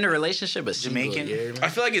sure. In a relationship, but Jamaican. Single, I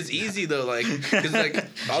feel like it's easy though, like because like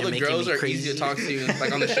all the girls are easy to talk to,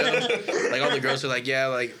 like on the show. Like all the girls are like, yeah,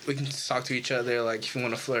 like we can talk to each other, like if you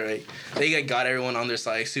want to flirt. Like, they got everyone on their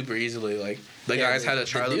side super easily, like. The guys had to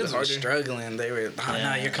try a little bit were harder. struggling. They were,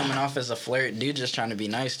 no, you're coming off as a flirt. Dude just trying to be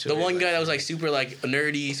nice to The her. one guy that was like super like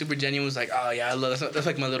nerdy, super genuine was like, oh yeah, I love that's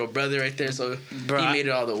like my little brother right there. So Bro, he made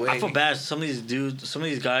it all the way. I feel bad. Some of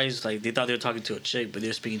these guys, like they thought they were talking to a chick, but they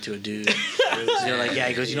were speaking to a dude. They're like, yeah,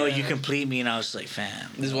 he goes, you know, you complete me, and I was like,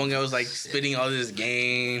 fam. This one guy was like spitting all this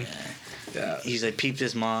game. Yeah. He's like, peep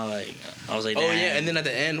this mom. Like, I was like, Oh damn. yeah, and then at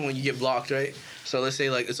the end when you get blocked, right? So let's say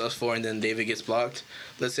like it's us four, and then David gets blocked.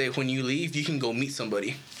 Let's say when you leave, you can go meet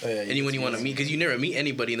somebody. Anyone you want to meet, because you never meet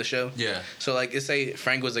anybody in the show. Yeah. So like, let's say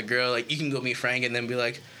Frank was a girl, like you can go meet Frank and then be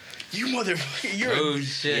like, "You motherfucker, you're." Oh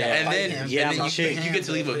shit. Yeah. And then, him. Yeah, and then I'm you get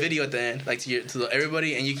to leave a video at the end, like to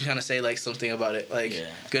everybody, and you can kind of say like something about it, like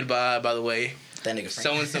goodbye. By the way, That nigga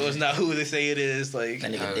so and Frank. so is not who they say it is. Like,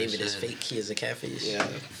 That nigga Oh, David is shit. fake. He is a catfish. yeah,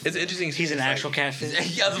 it's interesting. He's an It's actual like,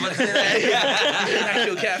 catfish. Yeah, I was about to say that. He's an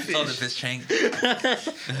actual Oh, the catfish. fish tank.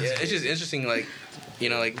 Yeah, it's just interesting, like, you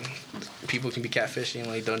know, like people can be catfishing,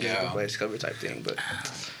 like don't just Yeah. go by discover type thing. But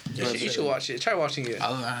you should watch it. Try watching it.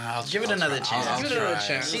 I'll Give it I'll another try. chance. I'll Give it another try.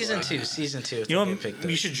 chance. Season two. You know what?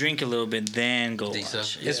 You should drink a little bit, then go Think so?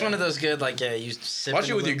 watch. It's one of those good, like, you sip Watch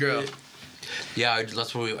it with your girl. Yeah,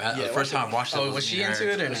 that's what we. The watch first time I it. watched it. Oh, was she me and into her.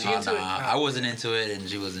 it or Was she into it? I wasn't into it, and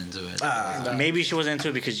she was into it. Maybe she wasn't into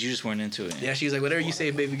it because you just weren't into it. Yeah, she's like, whatever you say,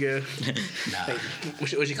 baby girl. Nah. Like,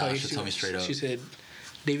 what she call Nah, you? she told me straight up. She said,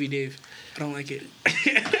 Davey Dave, I don't like it.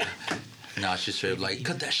 Nah, she's straight up like,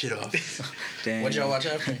 cut that shit off. Damn. What y'all watch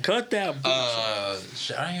after? Cut that.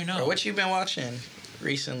 Shit, I don't even know. Or what you been watching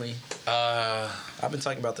recently? I've been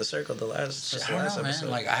talking about The Circle the last I don't know, man. episode.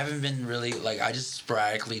 Like, I haven't been really like. I just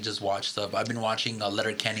sporadically just watch stuff. I've been watching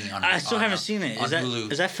Letterkenny on. I still on, haven't seen it. on Is that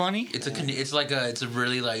Hulu. is that funny? It's a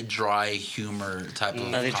really like dry humor type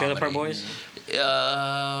of. Are they Trailer Park comedy. Boys?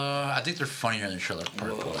 I think they're funnier than Trailer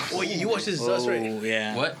Park Boys. Well, you watch This Is Us, right? Oh,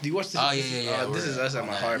 yeah. What? Do you watch This? Oh, Is- yeah. This Is Us at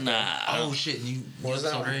my heart. bro. Nah. Oh shit! You was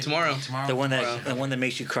that one? Tomorrow. The one that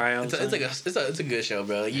makes you cry all It's, the it's time. like it's a good show,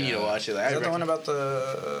 bro. Like, you need to watch it. Like, Is I that the one recommend- about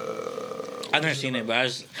the... I've never seen it, but I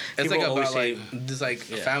just It's people like always about say, like this like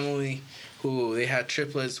Yeah. family who they had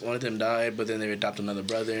triplets. One of them died, but then they adopt another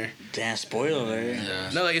brother. damn, spoiler alert. Yeah.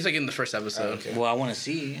 No, like it's like in the first episode. Okay. Well, I want to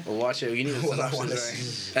see. We'll watch it. You need to Well, I synopsis, wanna right?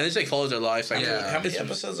 see. And it just like follows their lives. Like, Yeah. How many it's-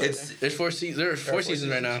 episodes are It's There's 4 seasons. There are four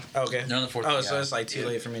seasons right now. there? Okay. They're on the fourth. Oh, so yeah. it's like too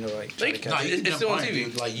late for me to like try to Like, catch No, up. you can It's still on jump TV.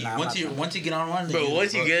 Dude. Like Nah, once I'm you not. once you get on one, then Bro,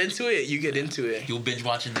 once you get into it, you get into it. you'll binge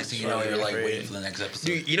watching. Next thing you know, you're like waiting for the next episode.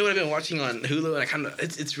 Dude, you know what I've been watching on Hulu, and I kind of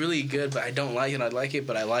it's really good, but I don't like it. I like it,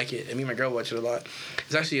 but I like it. And me and my girl watch it a lot.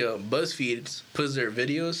 It's actually BuzzFeed puts their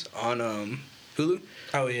videos on Hulu,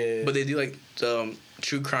 Oh, yeah. but they do like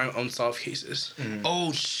true crime unsolved cases.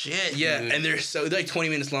 Oh shit! Yeah, dude. and they're like 20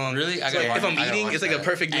 minutes long. Really? I So gotta like, if watch- I'm I gotta eating, watch it's like a that.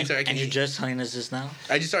 perfect drink. So I can And you're eat. just telling us this now?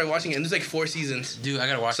 I just started watching it, and there's like 4 seasons. dude, I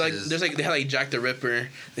gotta watch So like, this. there's like they had like Jack the Ripper.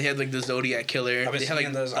 They had like the Zodiac Killer. I've been they had seeing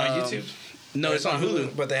like those on YouTube. No, it's on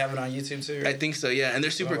Hulu. But they have it on YouTube too, I right? think so, yeah. And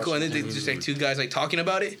they're super I'll cool. And watch then they just like 2 guys like talking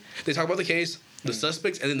about it. They talk about the case, the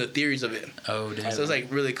suspects, and then the theories of it. Oh damn! So it's like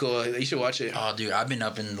really cool. You should watch it. Oh, dude, I've been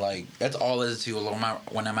up in like that's all I listen to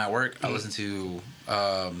when I'm at work. I listen to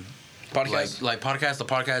Podcast. like podcasts. The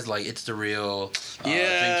podcast like It's the Real.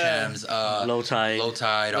 Yeah. Drink Champs. Low Tide. Low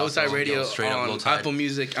Tide. Low also, Tide Radio straight on up Low Tide. Apple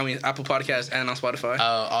Music. I mean Apple Podcast and on Spotify.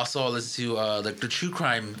 Also, I listen to the True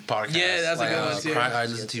Crime podcast. Yeah, that's a good one, too. I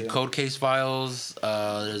listen to Code Case Files.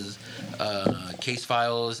 There's Case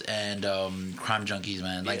Files and Crime Junkies,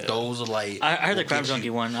 man. Like those are like. I heard the will Crime get Junkie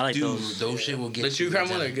you- one. I like Dude, those. those shit will get the you. true crime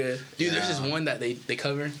one I'm are telling good. Dude, there's this Yeah. one that they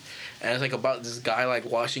cover, and it's like about this guy like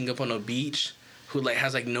washing up on a beach who like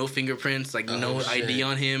has like no fingerprints, like no shit. ID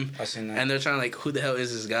on him. I've seen that. And they're trying to like, who the hell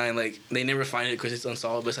is this guy? And like they never find it because it's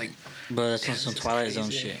unsolved. But it's like, But that's some Twilight Zone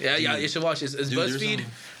crazy. shit. Yeah, you should watch it. It's Dude, there's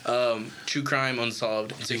BuzzFeed, True Crime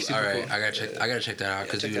Unsolved. It's like, Dude, super all right, cool. I gotta check that out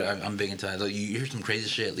because check dude, that out. I'm big into that. Like, you hear some crazy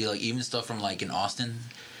shit, like even stuff from like in Austin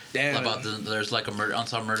Damn. about there's like a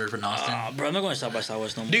unsolved murder in Austin. Bro, I'm not going to South by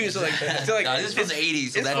Southwest no more. Dude, so like, Nah, this is from the '80s,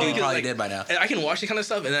 so it's that funny dude 'cause, probably like, dead by now. and I can watch that kind of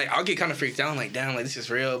stuff, and like, I'll get kind of freaked out. I'm like, damn, like this is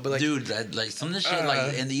real. But like, Dude, that like some of the shit,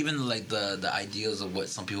 like and even like the ideas of what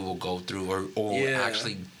some people will go through or Yeah.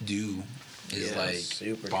 actually do is Yeah, like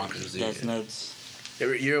super bonkers. Dude. That's nuts.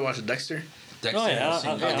 you ever watched Dexter? Dexter, Oh, yeah, I've seen-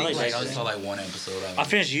 I I think like like I Dexter. saw like one episode. I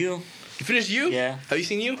finished You. You finished You? Yeah. Have you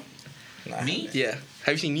seen You? Nah. Me? Yeah.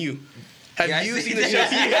 Have you seen You? Have Yeah, I you see seen the show?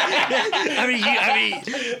 I mean,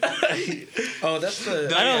 Oh, that's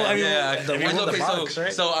the. I don't- I mean, yeah. the Okay, one with the so, box,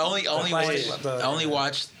 right? so I only plastic- watched the- I only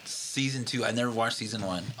watched season 2. I never watched season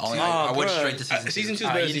 1. Only Oh, I went bro. straight to season 2. Season 2 is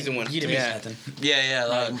better than season 1. You didn't miss Yeah. nothing. Yeah.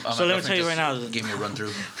 Like, So my let me tell you girlfriend right now. just gave me a run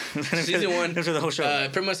through. Season 1, After the whole show.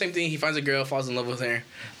 pretty much same thing. He finds a girl, falls in love with her,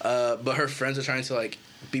 but her friends are trying to like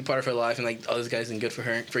be part of her life, and like, oh, this guy isn't good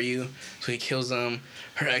for you, so he kills them.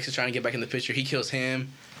 Her ex is trying to get back in the picture. He kills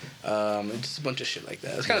him. And just a bunch of shit like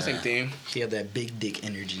that. It's kind of the same thing. He had that big dick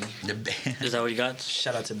energy. The band. Is that what you got?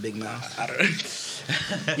 Shout out to Big Mouth. I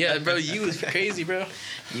don't know. Yeah, bro, you was crazy, bro.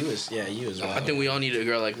 You was wild. I think we all need a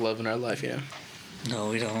girl like love in our life, you know. No,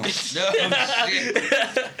 we don't. No, shit.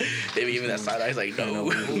 They be giving that side eye. He's like, no,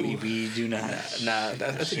 we do not. nah,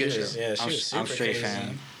 that's a good show. Yeah, she was super I'm straight crazy.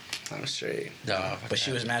 fan. I'm straight. Nah, But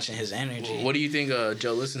she was matching his energy. What do you think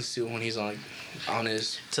Joe listens to when he's on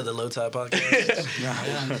his? To the Low Tide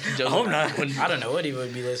podcast? Joe, I hope not. I don't know what he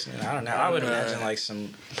would be listening. I don't know. I would imagine like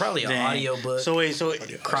probably an Dang. audio book. So wait, so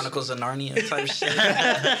Chronicles of Narnia type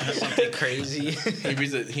shit. Something crazy.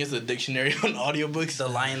 he has a dictionary on audiobooks. The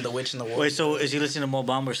Lion, the Witch, and the Wolf. wait, so is he listening to Mo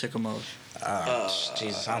Bamba or Sicko Mode?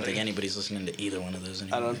 Jesus, I don't think anybody's listening to either one of those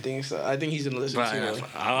anymore. I don't think so. I think he's gonna listen Bro, to it.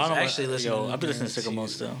 I don't actually listening Yo, I've been listening to Sicko Mode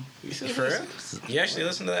still. You still For listen? real? You actually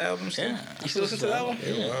listen to the album still? Yeah. You still listen to that one?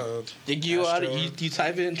 Yeah. Did you Astro. you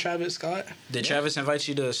type in Travis Scott? Did Travis invite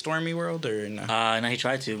you to Stormy World or no? No, he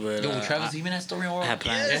tried to, but Yo, Travis even at Story World? I had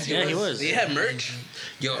plans. Yes, yeah, he was. They had merch.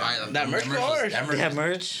 Yo, That merch was hard. They have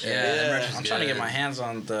merch. Yeah, that merch was I'm trying to good. get my hands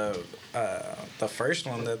on the first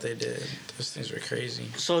one that they did. Those things were crazy.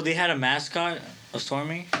 So they had a mascot, a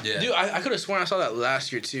Stormy. Yeah. Dude, I could have sworn I saw that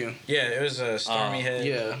last year too. Yeah, it was a Stormy Oh. head.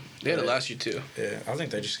 Yeah, they had it last year too. Yeah, I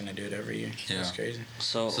think they're just gonna do it every year. Yeah. That's crazy.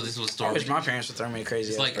 So So this was I Stormy. wish my parents would throw me a crazy.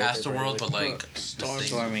 It's ass like birthday Astro World, party. but like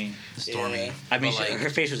Stormy. Stormy. Yeah. I mean, But, like, her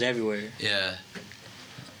face was everywhere. yeah.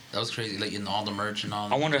 That was crazy. Like in all the merch and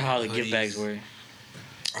all. I wonder how the gift hoodies. bags were.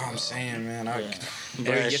 Oh, I'm saying, man, But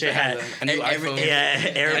Every that gift shit had a new every- iPhone.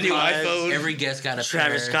 yeah, A new AirPods, iPhone. Every guest got a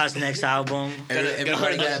Travis pair. Scott's next album.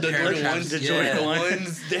 Everybody got a the pair of Jordan Travis. ones, the Yeah. Jordan ones.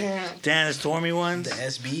 ones. Damn. Damn, the Stormy ones. The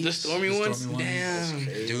SB. The Stormy The ones. Stormy ones. Damn.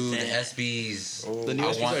 Dude, the Damn. SBs. The new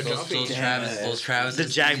I SBs want are those, dropping. those Travis. Yeah. Those Travis. The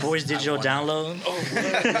Jack SBs. Boys digital I want them. download.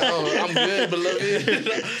 Oh, I'm good,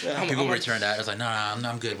 beloved. People returned that. I was like, nah,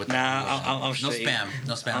 I'm good with that. Nah, I'm no straight. spam.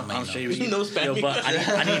 No spam. I'm straight. No spamming. Yo, but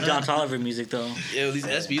I need John Tolliver music though. Yo, these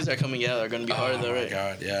SBs are coming out. Are gonna be hard though, Oh my right?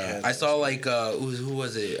 god, yeah. I saw like who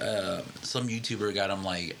was it? Some YouTuber got them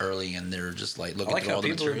like early, and they're just like I looking like through how all the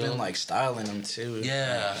people have material. been like styling them too.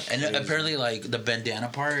 Yeah, and Crazy. apparently like the bandana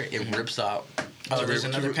part, it rips out. Oh, there's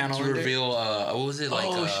another panel to under? reveal. What was it like?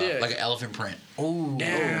 Oh, shit. Like an elephant print Oh,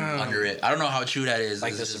 Damn. under it. I don't know how true that is.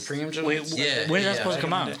 like It's the just- Supreme joint. Wait, Yeah, when is that yeah. supposed to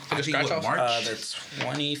come out? Like a I think scratch what, off? March. The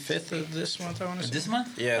 25th of this month, I want to say. This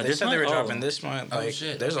month? Yeah, they this said they were month? dropping Oh. this month. Oh, Like,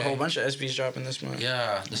 shit, there's a okay. whole bunch of SBs dropping this month.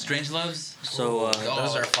 Yeah, the Strange Loves. So,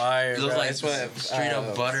 Those are fire. It looks bro. like It's what, straight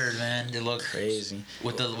up buttered, man. They look crazy.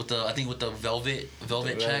 with the I think with the velvet check.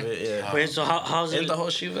 Velvet, yeah. Wait, so how's Isn't it? the whole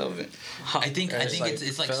shoe velvet? I think It's like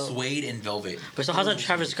it's like felt. suede and velvet. But so how's that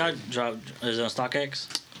Travis Scott drop? Is it on StockX?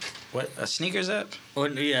 What, a sneakers app? Or,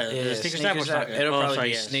 yeah, the Sneakers app or StockX? It'll Oh, probably sorry,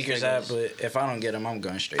 be yeah, sneakers there it app, goes. but if I don't get them, I'm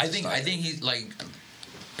going straight. I to think StockX. he's like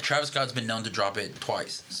Travis Scott's been known to drop it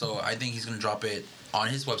twice, so I think he's gonna drop it on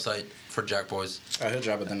his website for Jack Boys. Oh, he'll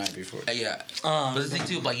drop it the night before. Yeah, but the thing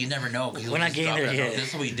too, like you never know. 'Cause he'll We're not just getting drop there it. yet. This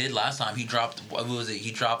is what he did last time. He dropped what was it?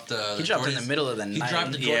 He dropped He dropped in the middle of the He night.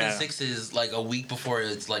 dropped the Jordan Yeah. 6s like a week before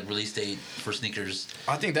its like release date for sneakers.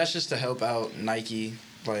 I think that's just to help out Nike,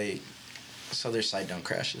 like, so their site don't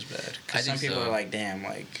crash as bad. I Because some think people so. are like, damn,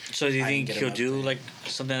 like. So do you I think didn't get he'll him up do there. like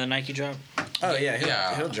something that Nike drop? Oh yeah,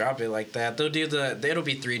 Yeah. he'll drop it like that. They'll do it'll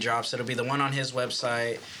be 3 drops. It'll be the one on his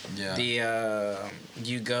website. Yeah. The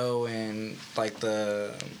you go and like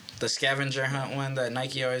the scavenger hunt one that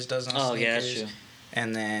Nike always does on Oh sneakers. yeah, that's true.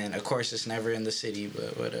 And then of course it's never in the city,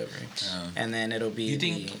 but whatever. Yeah. And then it'll be You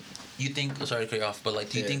think? Sorry to cut you off, but like,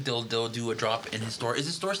 do you Yeah. think they'll do a drop in his store? Is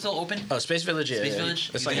his store still open? Oh, Space Village, yeah. Space yeah. Village?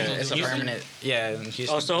 It's You like think a, it'll it's do a Houston? permanent. Yeah, in Houston.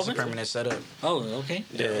 Oh, it's still It's a open? permanent setup. Oh, okay.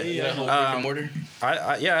 Yeah.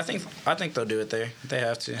 I think they'll do it there. They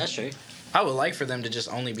have to. That's straight. I would like for them to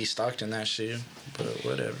just only be stocked in that shoe, but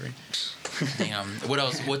whatever. Damn. What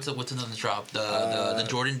else? What's another drop? The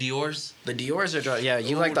Jordan Dior's. The Dior's are yeah.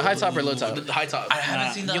 You like the high top or low top? The high top. I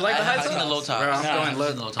haven't seen the. You like the I high haven't top? seen the low top. Bro, I'm I haven't going low.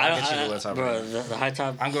 seen the low top. I'll get you the low top. Bro, the high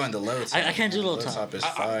top. I'm going the low top. I can't do low Low top. top is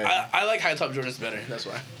fire. I like high top Jordans better. That's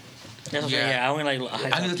why. That's what Yeah. yeah, I only like high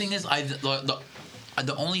I mean, the tops. thing is,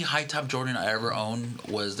 the only high top Jordan I ever owned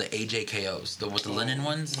was the AJKOs, with the linen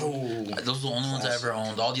ones. Oh, Those are the only ones I classic. ever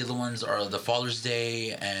owned. All the other ones are the Father's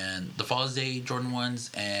Day Jordan ones,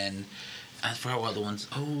 and I forgot what the ones.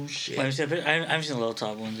 Oh shit! I haven't seen the low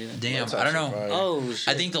top ones either. Damn, I don't know. Oh shit!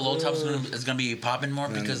 I think the low top is gonna be popping more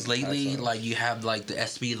because lately, like you have like the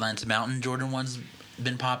SB Lance Mountain Jordan ones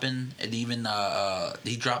been popping, and even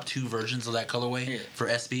he dropped 2 versions of that colorway for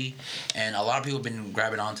SB, and a lot of people have been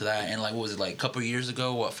grabbing onto that. And like, what was it, like a couple of years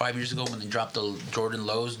ago? 5 years ago when they dropped the Jordan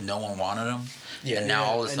lows, no one wanted them. Yeah, and now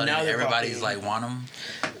all of a sudden everybody's like want them.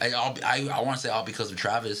 I want to say all because of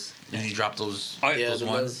Travis. And he dropped those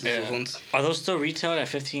ones. Are those still retailed at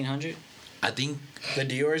 $1,500? I think the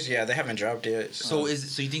Dior's, they haven't dropped yet. So you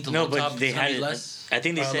think the low top they had less? I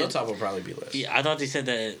think they said low top will probably be less. Yeah, I thought they said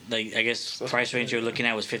that I guess price range you're looking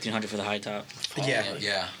at was $1,500 for the high top.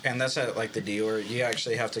 Yeah. And that's at like the Dior. You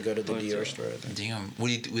actually have to go to the Dior store. I think. Damn.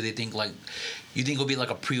 Would they think like? You think it'll be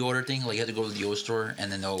like a pre-order thing? Like you have to go to the Dior store and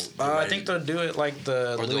then they'll. I think they'll do it like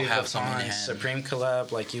the Louis Vuitton Supreme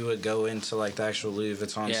collab. Like you would go into like the actual Louis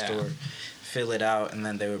Vuitton store, fill it out, and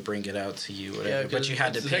then they would bring it out to you. Whatever. But you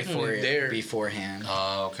had to pay for it beforehand.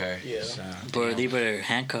 Oh, okay. Yeah. So, but they better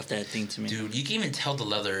handcuff that thing to me. Dude, you can even tell the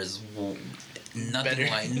leather is nothing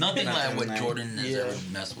like what Jordan has ever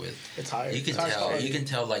messed with. It's higher. You can tell. You can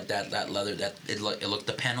tell like that leather that it look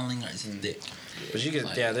the paneling is thick. But you can,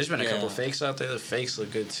 there's been a couple fakes out there. The fakes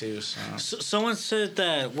look good too. Someone said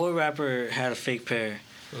that what rapper had a fake pair?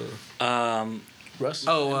 Russ.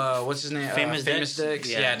 What's his name? Famous Dex.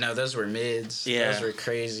 Yeah, no, those were mids. Yeah, those were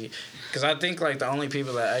crazy. Because I think like the only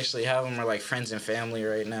people that actually have them are like friends and family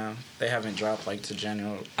right now. They haven't dropped like to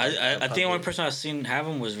general. I think the only person I've seen have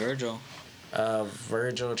them was Virgil.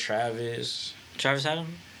 Virgil, Travis. Travis had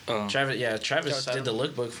them. Oh. Travis did the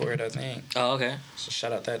lookbook for it, I think. Oh, okay. So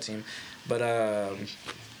shout out that team. But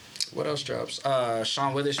what else drops?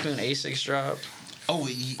 Sean Witherspoon, Asics dropped. Oh,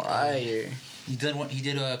 fire. He did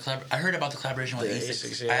a collab. I heard about the collaboration with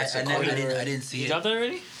Asics. I didn't see it. You dropped that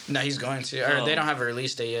already? No, he's going to. Or they don't have a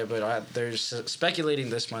release date yet, but they're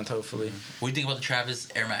speculating this month, hopefully. What do you think about the Travis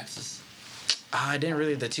Air Maxes? I didn't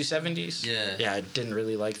really the 270s. Yeah. Yeah, I didn't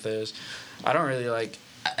really like those. I don't really like.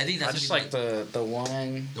 I think that's. I just like the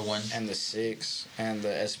 1. The 1 and the 6 and the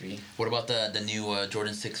SB. What about the new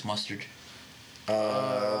Jordan 6 mustard?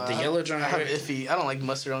 The yellow joint. I have iffy. I don't like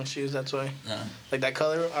mustard on shoes. That's why. Like that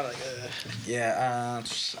color. I like. Yeah.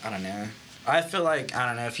 I don't know. I feel like I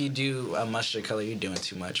don't know if you do a mustard color, you're doing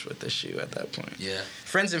too much with the shoe at that point. Yeah.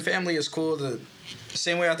 Friends and family is cool. The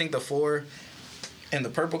same way I think the 4 and the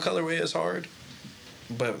purple colorway is hard.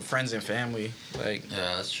 But friends and family, like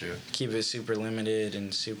that's true. Keep it super limited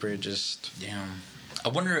and super just. Damn. I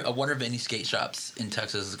wonder if any skate shops in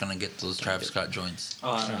Texas is gonna get those Travis Scott joints.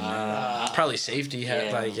 Probably safety.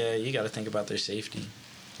 You got to think about their safety.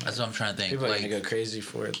 That's what I'm trying to think. People are gonna go crazy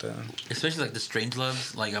for it though. Especially like the Strange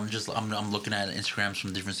Loves. Like I'm looking at Instagrams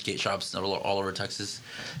from different skate shops all over Texas.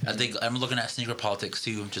 I think I'm looking at Sneaker Politics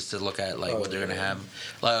too, just to look at like what they're gonna have.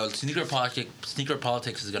 Like Sneaker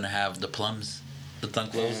Politics is gonna have the Plums, the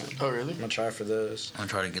Dunk Lows. Oh really? I'm gonna try for those. I'm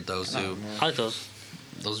trying to get those too. I like those.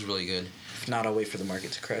 Those are really good. If not, I'll wait for the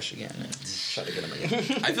market to crash again and try to get them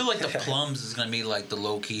again. I feel like the Plums is gonna be like the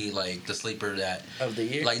low key, like the sleeper that of the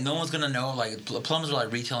year. Like no one's gonna know. Like Plums are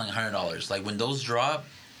like retailing $100. Like when those drop,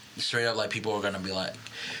 straight up like people are gonna be like,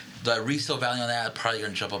 the resale value on that probably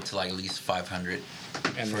gonna jump up to like at least $500.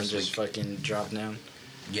 And then just fucking drop down.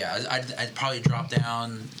 Yeah, I'd probably drop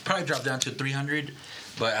down to $300,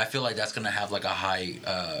 but I feel like that's gonna have like a high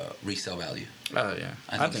resale value. Oh yeah,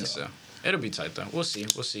 I think so. It'll be tight though. We'll see.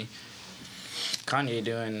 Kanye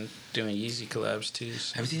doing Yeezy collabs too.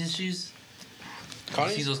 So. Have you seen his shoes? Kanye?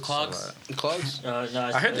 You see those clogs? Clogs? No,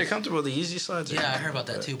 I heard they're comfortable. The Yeezy slides. Yeah, I heard about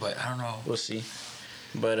that too, but I don't know. We'll see.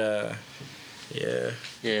 But yeah.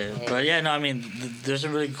 Yeah, but yeah, no, I mean, there's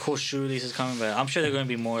some really cool shoe releases coming, but I'm sure they're going to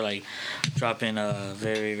be more like dropping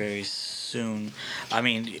very, very soon. I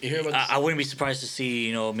mean, I wouldn't be surprised to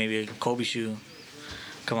see, maybe a Kobe shoe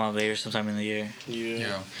come out later sometime in the year.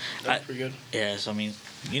 Yeah. That's pretty good. Yeah, so I mean,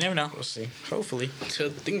 you never know. We'll see. Hopefully. So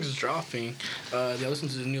things dropping. I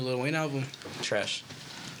listened to the new Lil Wayne album. Trash.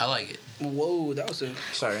 I like it. Whoa, that was a...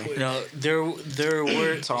 Sorry. There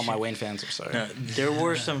were... To all my Wayne fans, I'm sorry. No, there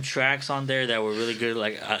were some tracks on there that were really good.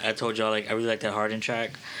 Like, I told y'all, like, I really like that Harden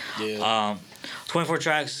track. Yeah. 24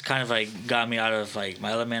 tracks kind of, like, got me out of, like,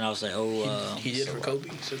 my element. I was like, He did for Kobe,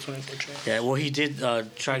 so 24 tracks. Yeah, well, he did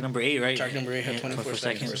track number 8, right? Track number 8 had 24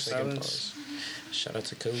 seconds. Silence. Shout out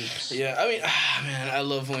to Kobe. Yeah, I mean, man, I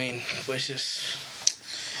love Wayne, but it's just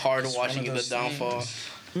hard watching the downfall.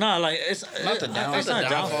 No, like it's not the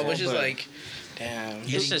downfall, but it's just like, Damn.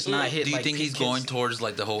 It's just not hit. Do you like think he's kids- going towards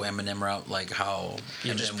like the whole Eminem route, like how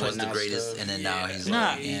You're just Eminem was putting the out greatest, stuff. and then now he's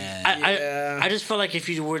Nah, like, yeah. Yeah. I just felt like if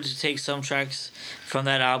you were to take some tracks from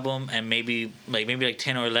that album and maybe like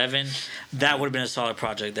 10 or 11, that would have been a solid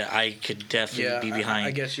project that I could definitely be behind.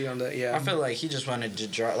 I get you on that. Yeah. I feel like he just wanted to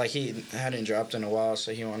drop. Like he hadn't dropped in a while,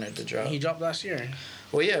 so he wanted to drop. he dropped last year.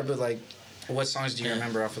 Well, yeah, but like, what songs do you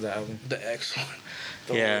remember off of the album? The X one.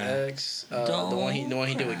 The Yeah. X. The one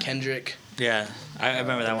he did with Kendrick. Yeah, I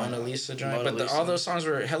remember that The one. Mona Lisa joint. Mona But Lisa. all those songs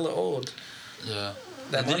were hella old. Yeah.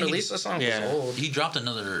 That Didn't Mona he- Lisa song Yeah. was old. He dropped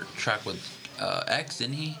another track with X,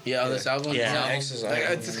 didn't he? Yeah, on this album. Yeah. X is Like,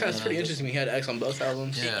 album. it's kind of pretty interesting. He had X on both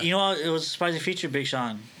albums. Yeah. You know what? It was a surprising feature, Big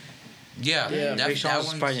Sean. Yeah. Yeah. That, Big Sean was a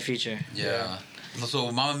one's- surprising feature. Yeah.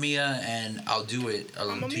 So Mamma Mia and I'll Do It are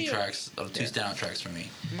Mamma two Mia. tracks, two standout tracks for me.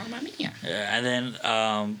 Mamma Mia. Yeah, and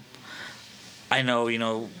then I know,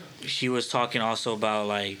 he was talking also about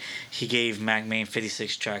like he gave Mac Main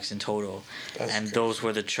 56 tracks in total, That's and crazy. those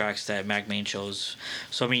were the tracks that Mac Main chose.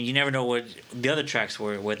 So I mean, you never know what the other tracks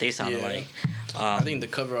were, what they sounded Yeah. like. I think the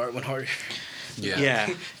cover art went harder Yeah.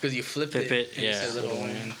 Yeah, because you flipped Flip it, and it yeah. said Lil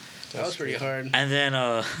Wayne. That was pretty hard. and then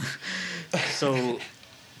so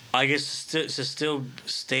I guess to still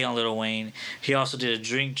stay on Lil Wayne, he also did a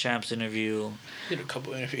Drink Champs interview. Did a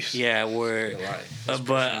couple interviews. Yeah, where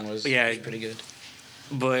but was yeah, pretty good.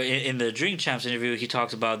 But in the Drink Champs interview, he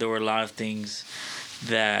talked about there were a lot of things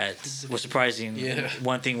that were surprising. Yeah.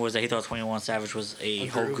 One thing was that he thought 21 Savage was a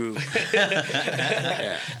whole group.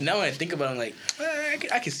 Yeah. Now when I think about it, I'm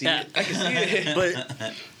like, I can see Yeah. it. I can see it.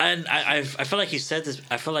 But and I feel like he said this.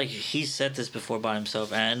 I feel like he said this before by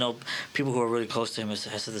himself, and I know people who are really close to him has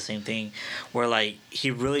said the same thing. Where like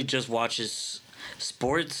he really just watches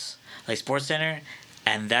sports, like Sports Center,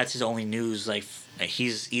 and that's his only news. Like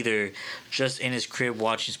he's either just in his crib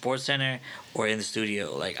watching Sports Center or in the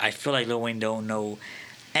studio. Like I feel like Lil Wayne don't know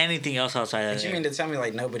anything else outside of But that. you mean to tell me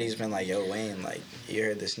like nobody's been like, yo, Wayne, like you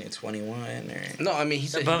heard this new 21 or? No, I mean he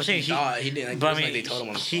said But I'm saying he thought he didn't. Like, but it I wasn't mean, like they told him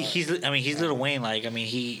on the spot. he's Lil Wayne. Like I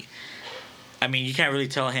mean, you can't really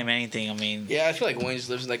tell him anything. I mean, Yeah, I feel like Wayne just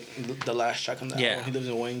lives like the last track on that Yeah. album. He lives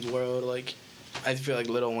in Wayne's world. Like, I feel like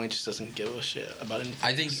Lil Wayne just doesn't give a shit about anything.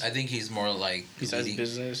 I think he's more like Besides leading-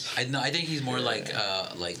 business. I think he's more like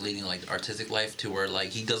leading like artistic life to where like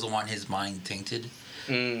he doesn't want his mind tainted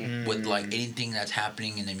with like anything that's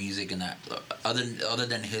happening in the music and that other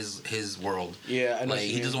than his world. Yeah, I know. Like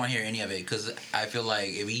he doesn't want to hear any of it because I feel like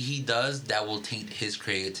if he does, that will taint his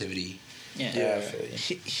creativity. Yeah, I feel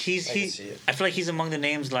you. he's I can see it. I feel like he's among the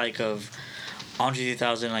names like of Andre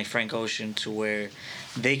 3000, like Frank Ocean, to where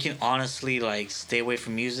they can honestly like stay away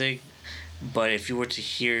from music, but if you were to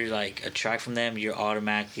hear like a track from them, you're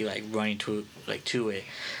automatically like running to it.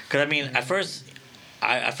 Because I mean, at first.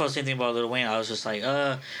 I felt the same thing about Lil Wayne. I was just like,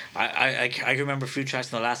 I can remember a few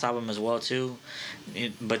tracks in the last album as well too,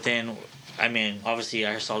 but then, I mean, obviously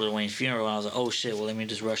I saw Lil Wayne's funeral and I was like, oh shit, well let me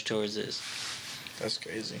just rush towards this. That's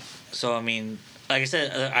crazy. So I mean, like I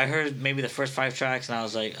said, I heard maybe the first 5 tracks and I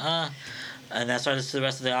was like, and then I started to the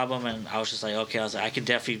rest of the album and I was just like, okay, I was like, I could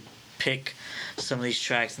definitely pick some of these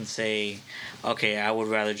tracks and say, okay, I would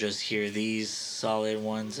rather just hear these solid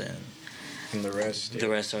ones and And the rest. the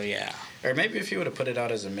rest are yeah. Or maybe if you would have put it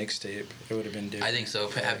out as a mixtape, it would have been different. I think so.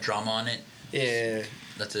 Have drama on it. Yeah,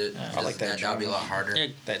 That's it. I like that That would be a lot drama. harder. Yeah,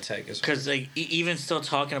 that tag is. because like even still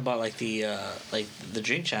talking about like the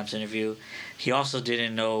Drink Champs interview, he also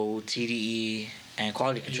didn't know TDE and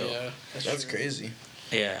Quality Control. Yeah, That's true. crazy.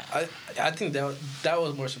 Yeah. I think that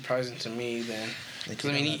was more surprising to me than.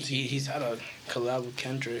 Because I mean, Like, he's had a collab with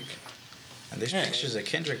Kendrick. And there's Yeah. pictures of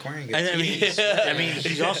Kendrick wearing it. And then, I mean,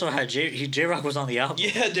 he's also had J Rock was on the album.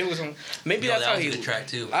 Yeah, there was one. Maybe No, that's that how was he. a good track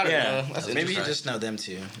too. I don't Yeah. know. That's Maybe you interesting. just know them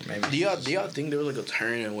two. Maybe. Do y'all think there was like a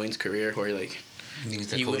turn in Wayne's career where like He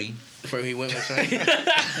he Cody. where he went with something?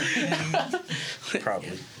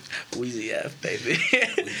 Probably. Wheezy F, baby.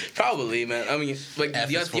 Probably, man. I mean, like, F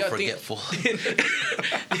do y'all is for think? forgetful.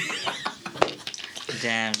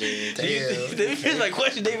 Damn, dude. Here's my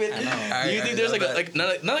question, David. I know. Do you think there's like but- a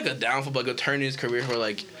not like a downfall, but like a turn in his career where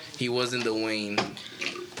like he wasn't the Wayne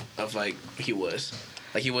of like he was,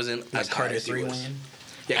 like he wasn't Like as high Carter as he 3 was. Wayne.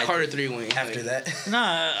 Yeah, Carter 3 Wayne. After like, that.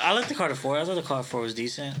 Nah, I like the Carter 4. I thought the Carter 4 was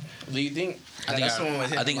decent. do you think? I think That's the one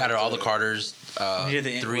with him. I think out of all the Carters, He had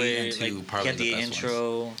the 3 where, and 2 like, probably he had the the best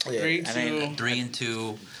intro. ones. Yeah. 3, And then 2, 3 and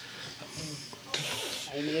 2.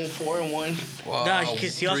 4 and 1. Nah,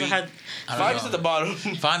 because he also had. I don't 5's know. at the bottom.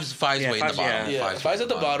 Five's Yeah, way in the five's- bottom. yeah. Yeah, 5's at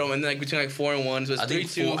the bottom, and then like between like 4 and 1, so it's I 3,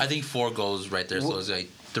 think 2. I think 4 goes right there. So it's like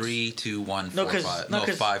 3, 2, 1, 4, No, because 5. no, No,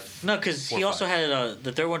 cause, 5. no, 'cause he 4, also 5. had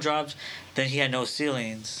the third one dropped. Then he had No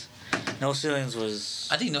Ceilings, No Ceilings was.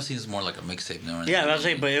 I think No Ceilings is more like a mixtape. Yeah, I was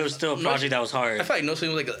saying, but it was still a project that was hard. I feel like No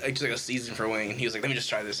Ceilings was just like a season for Wayne. He was like, let me just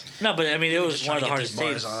try this. No, but I mean, it was one of the hardest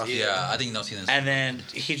bars tapes. off. Yeah, I think No Ceilings. And then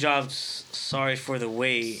he dropped Sorry for the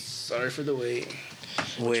Wait. Sorry for the wait.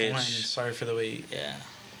 Which, Sorry for the wait. yeah.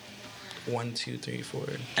 1, 2, 3, 4.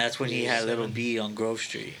 That's when he had 7. Little B on Grove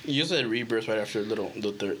Street. You also had Rebirth right after the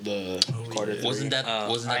Carter. yeah. Wasn't that I'm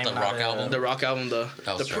the not Rock a- album? The Rock album, the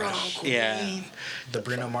was prom trash. queen. Yeah. The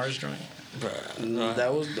Bruno Mars joint? Bruh.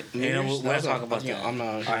 That was. The, You know, Mirrors? we'll That was talk on- about yeah, that. I'm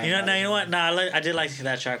not. You know what? Nah, I did like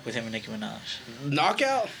that track with him and Nicki Minaj.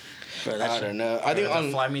 Knockout. Bro, that I shit- don't know. I think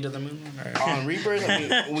on Fly Me to the Moon? Or? on Rebirth, I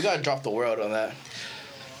mean, we gotta drop the world on that.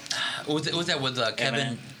 Was that with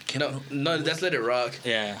Kevin? No, that's Let It Rock.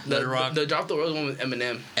 Yeah. Let It Rock? The drop the world one with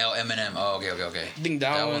Eminem. Eminem. Oh, okay. I think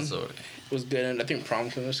that one one's was good, and I think Prom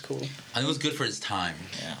Queen was cool. I think it was good for its time,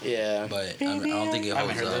 Yeah. but I don't think it I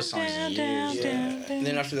haven't holds heard up. those songs in years. Yeah. And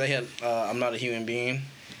then after that, he had I'm Not a Human Being.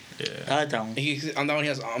 I like that one. On that one, he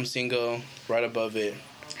has I'm Single. Right above it.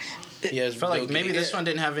 He has I felt like Bill maybe Gates. this one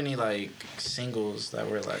didn't have any like singles that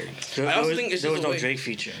were like I also think it's there just was the no way- Drake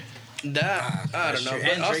feature. That I don't know. And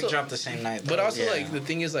But Drake also, dropped the same night. but though. also Yeah. like the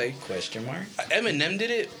thing is like Question mark? Eminem did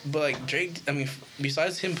it, but like Drake. I mean,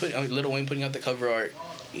 besides him putting Lil Wayne putting out the cover art,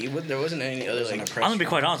 there wasn't any other Wasn't like. a I'm gonna be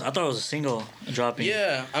quite honest. I thought it was a single dropping.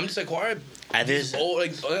 Yeah, I'm just like, why are At this, older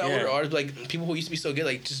Yeah. artists like people who used to be so good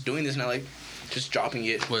like just doing this now like just dropping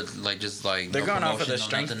it? With like just like They're no going off of the promotion, no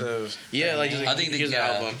strength nothing. of. Yeah, like just I think here's the the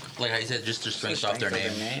album. like how you said, just the strength off their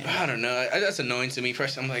name. I don't know. That's annoying to me.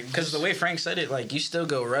 First, I'm like, Because the way Frank said it, like, you still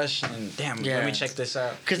go rush and, damn, let Yeah. me check this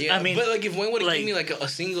out. because yeah, I mean, but like if Wayne would have like- given me like a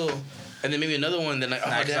single and then maybe another one, then like, oh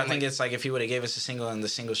Nah, 'cause damn, I think like, it's like if he would have gave us a single and the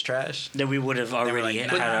single's trash. then we would have already like,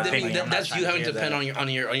 had nah, our I mean, opinion. I'm not that's trying you to having to hear depend that.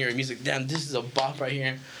 on your music. Damn, this is a bop right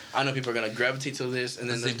here. I know people are gonna gravitate to this, and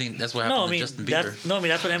then Same thing. That's what No, happened I mean, to Justin Bieber.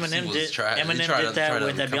 that's what Eminem Singles did. try- they Eminem tried did to- that tried to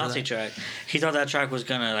with that cover Beyonce that. track. He thought that track was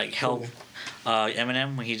gonna like help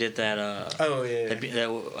Eminem when he did that. Oh, yeah.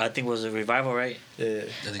 That I think was a revival, right? Yeah.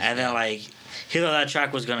 I think And so. then like he thought that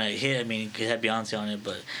track was gonna hit. I mean, it had Beyonce on it,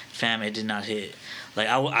 but fam, it did not hit. Like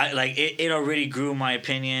I like it already grew my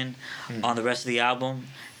opinion on the rest of the album,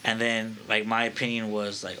 and then like my opinion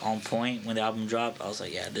was like on point when the album dropped. I was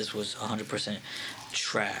like, yeah, this was 100%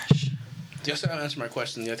 trash. just to answer my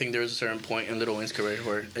question, I think there was a certain point in Lil Wayne's career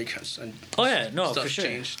where Oh yeah, no, stuff for sure.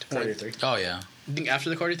 changed. Carter 3. Oh yeah, I think after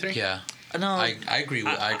the Carter 3? yeah. No, I agree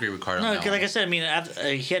with I agree with Carter. no, on that 'cause like I one. said, I mean,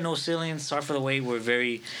 after, he had No Ceilings, Sorry for the Wait were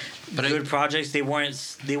very But good projects. They weren't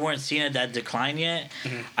seeing it that decline yet.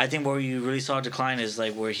 Mhm. I think where you really saw a decline is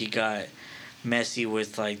like where he got messy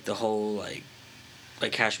with like the whole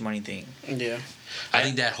like Cash Money thing. Yeah. I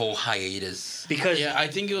think that whole hiatus. Because Yeah, I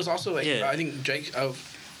think it was also like Yeah. I think Drake.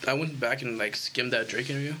 I went back and like skimmed that Drake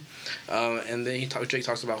interview, and then Drake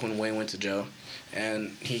talks about when Wayne went to jail,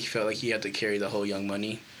 and he felt like he had to carry the whole Young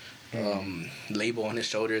Money label on his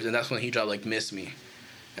shoulders, and that's when he dropped like "Miss Me,"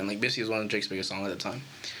 and like "Miss Me" was one of Drake's biggest songs at the time,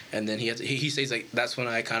 and then he says like that's when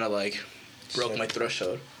I kind of like broke my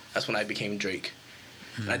threshold. That's when I became Drake.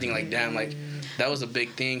 And I think like damn like that was a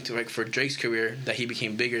big thing to like for Drake's career that he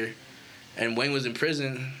became bigger. And Wayne was in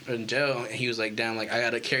prison or in jail, and he was like, "Damn, like I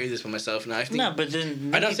gotta carry this for myself." And I think no, but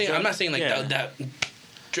then I'm not saying like yeah. that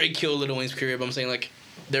Drake killed Lil Wayne's career, but I'm saying like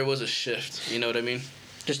there was a shift. You know what I mean?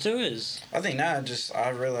 There still is. I think now I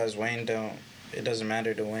realize Wayne it doesn't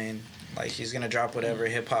matter to Wayne. Like, he's going to drop whatever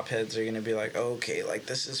hip hop heads are going to be like, okay, like,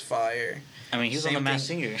 this is fire. I mean, he's on Same the Masked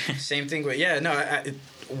thing. Singer. Same thing with,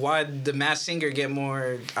 why the Masked Singer get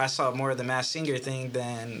more, I saw more of the Masked Singer thing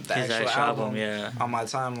than the His actual album yeah. on my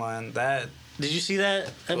timeline. That, Did you see that?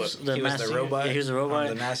 What? The He was Masked the Singer? robot? Yeah, he was the robot.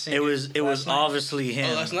 The Masked It Singer was last night? obviously him.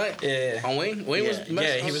 Oh, last night yeah. on Wayne. Wayne was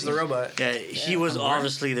He was the robot. Yeah, he was on Word.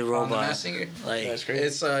 obviously the On the robot. Masked Singer. Like That's crazy.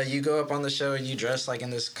 It's you go up on the show and you dress like in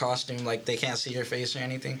this costume, like they can't see your face or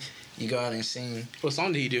anything. You go out and sing. What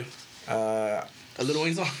song did he do? A Lil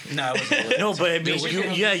Wayne song? No, it wasn't. no, but I mean, which you,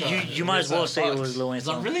 one yeah, was that? you might as well say it Fox. was Lil Wayne's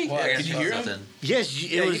song. Really? Well, Yeah, did you hear him? something. Yes,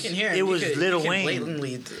 it was. You can hear him. It was Lil you Wayne. Can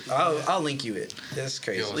blatantly, I'll link you it. That's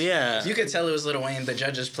crazy. Yo, Yeah. You could tell it was Lil Wayne. The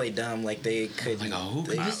judges played dumb, like they couldn't. Like, who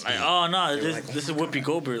they- could this Like, be? oh no, They were this like, is Whoopi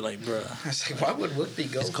Goldberg, like, bruh. I was like, why would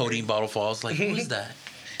Whoopi go? His codeine bottle falls. Like, who is that?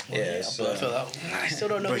 Yeah, So I fell out. I still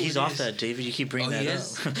don't know. Bro, who he's it off is. that, David. You keep bringing Oh, he that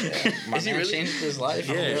is? up. my Is he man really? changed his life.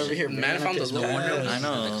 Yeah. I'm over here Man bringing found up his the No Lord. wonder past. I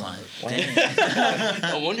know.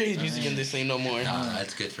 Decline. No wonder his music industry ain't no more. Nah,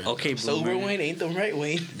 that's good for him. Okay, Sober Boomer. Wayne ain't the right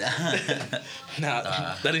Wayne.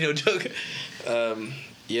 Nah, that ain't no joke.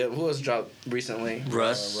 Yeah, who else dropped recently?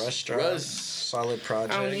 Russ. Rush Drive. Russ. Solid I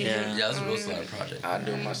project. don't even- Yeah. Yeah, that's a real solid project. I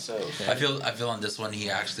do it myself. I feel on this one he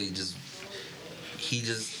actually just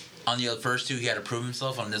on the first two he had to prove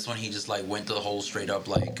himself. On this one, he just like went to the whole straight up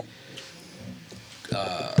like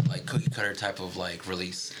cookie cutter type of like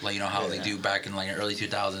release, like you know how they do back in like the early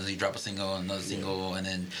 2000s. You drop a single, another single, and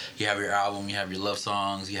then you have your album, you have your love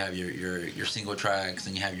songs, you have your single tracks,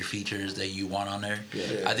 and you have your features that you want on there.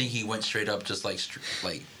 I think he went straight up just like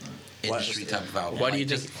industry type of album. Why do you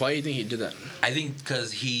think he did that? I think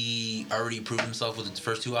because he already proved himself with the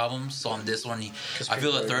first two albums. So on this one, I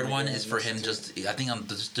feel the third one is for him. Just I think on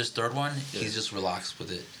this third one, he's just relaxed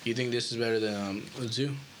with it. You think this is better than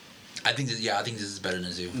Zoo? I think this is better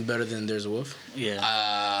than Zoo. Better than There's a Wolf.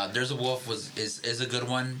 Yeah. There's a Wolf is a good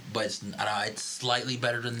one, but it's slightly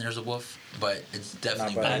better than There's a Wolf, but it's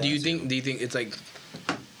definitely better. Do you think it's like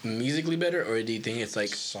musically better, or do you think it's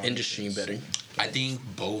like industry better? I think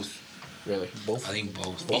both. Really, both. I think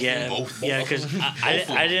both. Both. Yeah, because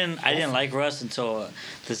I didn't like Russ until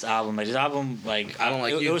this album. Like this album, like I don't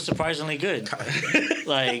like it was surprisingly good.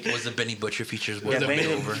 Like was the Benny Butcher features?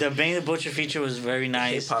 The Benny the Butcher feature was very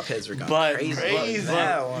nice. Hip hop heads were going crazy.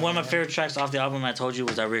 But one of my favorite tracks off the album, I told you,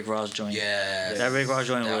 was that Rick Ross joint. Yeah, that Rick Ross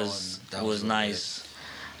joint was nice.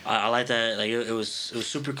 I like that. Like it was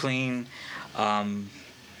super clean.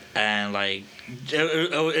 And like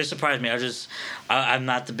it surprised me. I'm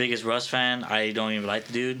not the biggest Russ fan. I don't even like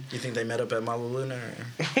the dude. You think they met up at Malaluna?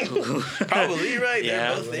 Probably, right? Yeah.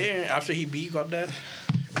 They're both there after he beat Guap Dad.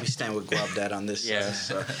 We stand with Guap Dad on this. Yeah.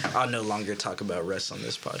 So I'll no longer talk about Russ on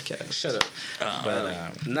this podcast. Shut up.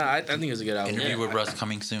 I think it was a good album. Interview with Russ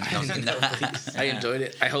coming soon. I enjoyed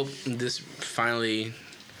it. I hope this finally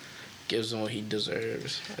gives him what he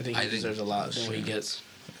deserves. I think he deserves a lot more what he gets.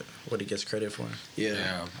 What he gets credit for.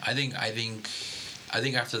 Yeah. I think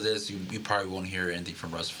after this, you probably won't hear anything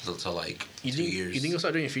from Russ until like 2 years. You think he'll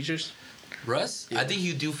start doing features? Russ? Yeah. I think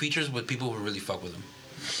he'll do features with people who really fuck with him.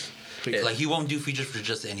 Yeah. Like he won't do features for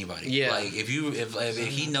just anybody. Yeah. Like if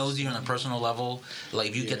he knows you on a personal level,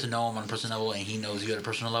 like if you get to know him on a personal level and he knows you at a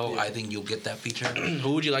personal level, I think you'll get that feature.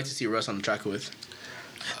 Who would you like to see Russ on the track with?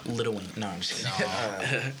 Lil Wayne. No, I'm just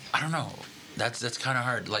kidding. I don't know. That's kind of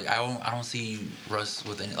hard. Like I don't see Russ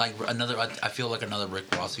with any like another. I feel like another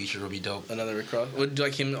Rick Ross feature would be dope. Another Rick Ross. Would you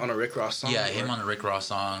like him on a Rick Ross song? Yeah, him on a Rick Ross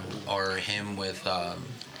song, or him with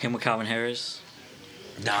Calvin Harris.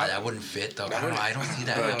 Nah, that wouldn't fit though. I don't see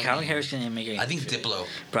that. Bro, Calvin Harris didn't make it. I think Diplo.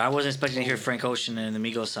 But I wasn't expecting to hear Frank Ocean and the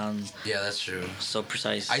Migos sound. Yeah, that's true. So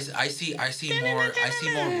precise. I see more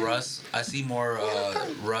Russ. I see more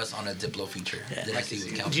Russ on a Diplo feature than I see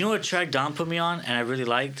with Calvin. Do you know what track Don put me on and I really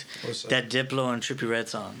liked? That Diplo and Trippie Redd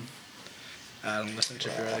song. I don't listen to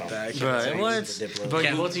Trippie Redd like that. Bro, what? Bro,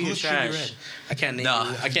 both of you trash. I can't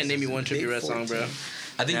name you one Trippie Redd song, bro.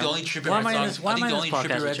 I think the only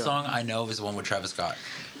Trippie Redd song I know is the one with Travis Scott.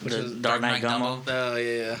 Which is Dark Knight Gummo. Oh,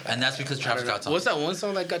 yeah. And that's because Travis Scott's on. What's that one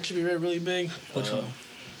song that got Trippie Redd really big? Which one?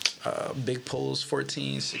 Big Poles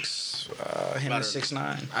 14, 6, him and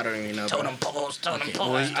 6ix9ine. I don't even know. Totem Poles. I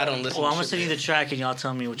don't listen. Well, I'm gonna send you the track and y'all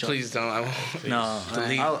tell me what y'all. Please don't. I won't. No.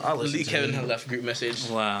 I'll listen. Delete Kevin had left group message.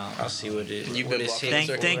 Wow. I'll see what it. You've been blocked.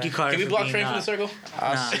 Thank you, Carter. Can we block Frank from the circle?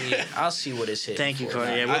 I'll see what it's hit. Thank you,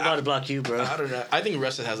 Carter. Yeah, we're about to block you, bro. I don't know. I think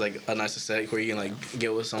Rustin has like a nice aesthetic where you can like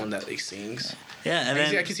get with someone that like sings. Yeah, and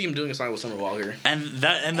then I can see him doing a song with Summer Walker. And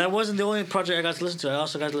that wasn't the only project I got to listen to. I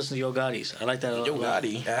also got to listen to Yo Gotti's. I like that a lot. Yo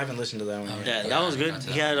Gotti. I haven't listened to that one yet. Yeah, that was good.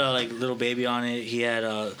 He had like Little Baby on it. He had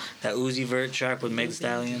that Uzi Vert track with Meg Thee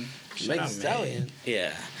Stallion. Meg Thee Stallion.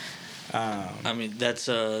 Yeah. I mean that's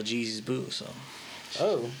Jeezy's boo. So.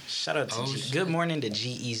 Oh, shout out to G. Good morning to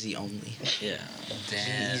G-Eazy only. Yeah.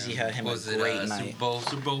 Damn. G-Eazy had him a great night.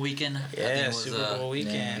 Super Bowl weekend? Yeah, Super Bowl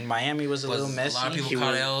weekend. Miami was a little messy. A lot of people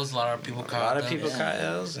caught L's. A lot of people caught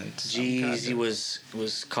L's. And G-Eazy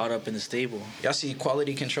was caught up in the stable. Y'all see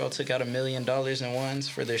Quality Control took out $1 million in ones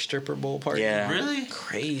for their stripper bowl party? Yeah. Really?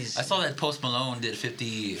 Crazy. I saw that Post Malone did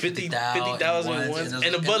 50,000 ones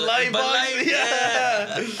in a Bud Light box.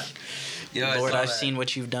 Yeah. Yeah, Lord, I've seen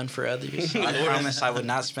what you've done for others. I promise I would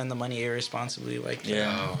not spend the money irresponsibly like that.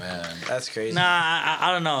 Yeah. Oh, man. That's crazy. Nah,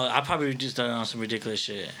 I don't know. I probably just done it on some ridiculous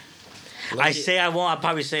shit. I say I won't. I'll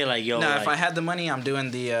probably say like, yo. Nah, if I had the money, I'm doing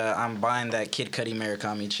I'm buying that Kid Cudi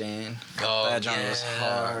Murakami chain. Oh, that joint was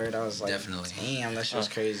hard. I was like, definitely. Damn, that shit was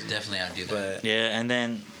crazy. Definitely, I'd do that. But, yeah, and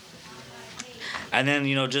then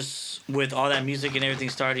just with all that music and everything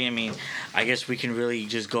starting, I mean, I guess we can really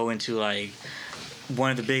just go into like one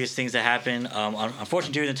of the biggest things that happened.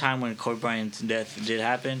 Unfortunately, during the time when Kobe Bryant's death did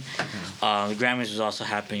happen, the Grammys was also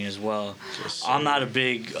happening as well. I'm not a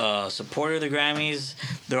big supporter of the Grammys.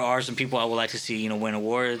 There are some people I would like to see, win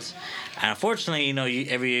awards. And unfortunately,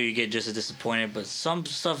 every year you get just as disappointed. But some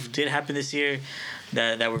stuff did happen this year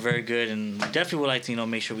that were very good, and definitely would like to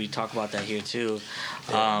make sure we talk about that here too.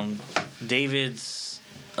 David's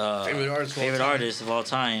favorite artist of all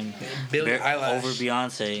time, Billie Eilish over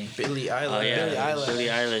Beyonce. Billie Eilish. Billie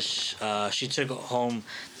Eilish. She took home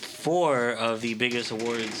 4 of the biggest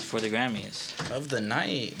awards for the Grammys Of the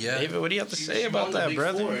night. Yeah. David, what do you have to say about that,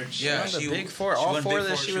 brother? She won the Big Four. She All won 4 Big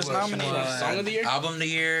that Four. she was nominated. Song of the year? Album of the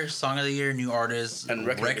year, Song of the Year, New Artist, And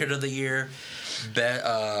Record of the Year,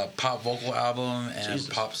 Pop Vocal Album, and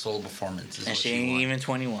Pop Soul Performance. Is and what she ain't won. even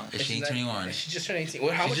 21. Is she ain't 21? She just turned 18.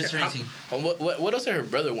 How She much? just turned 18. What else did her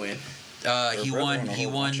brother win? He won.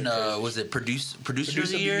 Was it producer of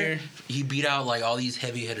the year? He beat out like all these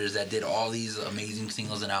heavy hitters that did all these amazing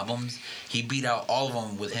singles and albums. He beat out all of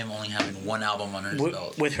them with him only having 1 album under his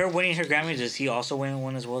belt. With her winning her Grammy, does he also win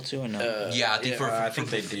one as well too, or no? Yeah, I think I think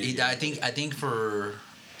they do. I think for.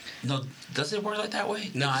 No, does it work like that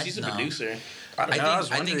way? No, she's a producer. I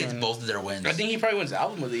think it's both of their wins. I think he probably wins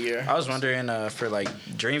album of the year. I was wondering for like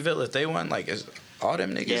Dreamville if they won, like is all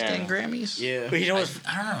them niggas getting Grammys? Yeah. But I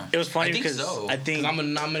don't know. it was funny I think because so. I think I'm a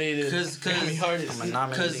nominated Grammy artist.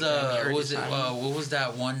 What was it? What was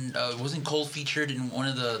that one? Wasn't Cole featured in one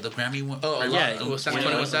of the Grammy? It was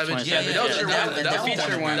 21 Savage. Yeah, that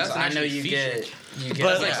feature one. That's I know you feature. get.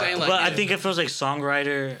 But, like saying, like, but I think if it was like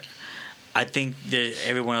songwriter, I think that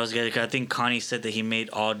everyone else get it. 'Cause I think Connie said that he made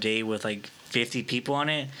All Day with like 50 people on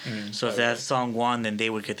it. So if that song won, then they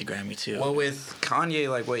would get the Grammy too. Well, with Kanye,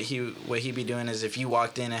 like what he be doing is if you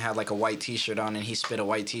walked in and had like a white T-shirt on and he spit a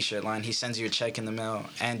white T-shirt line, he sends you a check in the mail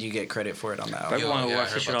and you get credit for it on that. Everyone yeah, I wears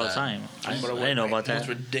heard T-shirt about all the that. time. I didn't know about that. Most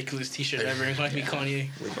ridiculous T-shirt ever. It might be Kanye.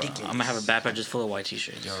 Ridiculous. I'm gonna have a backpack just full of white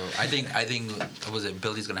T-shirts. Yo, I think was it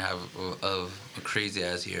Billy's gonna have a crazy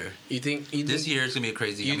ass year. You think This year is gonna be a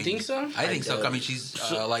crazy. You think so? I think so. I mean, she's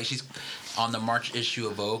she's on the March issue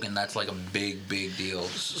of Vogue, and that's like a big deal.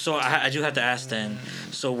 So I do have to ask then.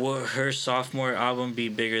 So will her sophomore album be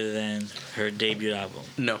bigger than her debut album?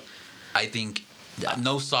 No. I think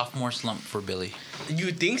no sophomore slump for Billie.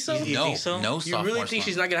 You think so? You No, think so? no You sophomore really think slump.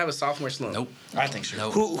 she's not gonna have a sophomore slump? Nope. I think so.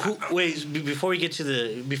 Nope. Who wait before we continue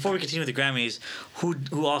with the Grammys?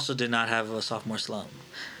 Who also did not have a sophomore slump?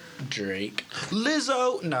 Drake.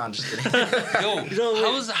 Lizzo. No, I'm just kidding.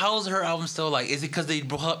 Yo, how's her album still like? Is it because they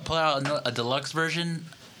put out a deluxe version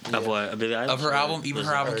Of what? Billie Eilish? of her album? Even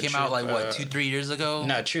her album Or came out like Truth, what 2-3 years ago?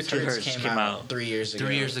 No, Truth Truth Hurts Hurts came came out out 3 years ago.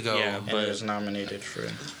 3 years ago. Yeah, And but it was nominated for.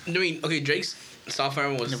 I mean, okay, Drake's sophomore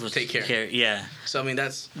album was Take Care. Yeah. So I mean,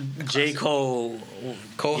 that's J. Cole.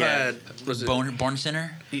 Cole Yeah. had was it Born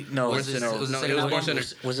Sinner. No, Was it- No, was no, the it second was one? Born Center. Was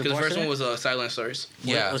it Because the Born first Center? one was Silent Stars.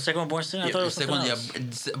 Yeah. Was the second one Born Sinner? I thought it was The second something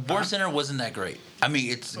one, else. Born Sinner wasn't that great. I mean,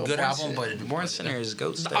 it's a good album, but Born Sinner is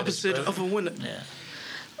goat The status, opposite bro. of a winner. Yeah.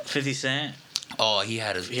 50 Cent. he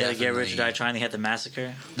had He had to Get Rich or Die Trying. He had the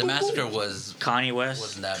Massacre. The Massacre wasn't Kanye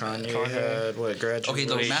West. that bad. Kanye had what? Graduation. Okay,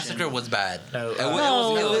 the Massacre was bad. No,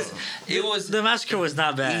 It was. The Massacre was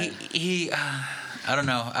not bad. He I don't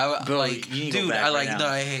know. Bro, like, you need to go dude, back I like right no,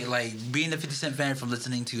 now. I hate like being a 50 Cent fan from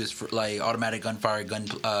listening to his like Automatic Gunfire,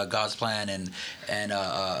 God's Plan, and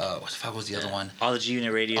what the fuck was the other one? All the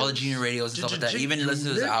G-Unit radios. All the junior radios and stuff like that. Even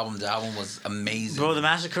listening to his album, the album was amazing. Bro, the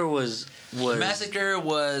Massacre was Massacre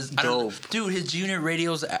was I don't- dope. dude. His junior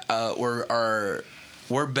radios are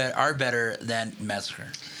better than Massacre.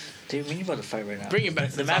 Dude, we need about to fight right now. Bring it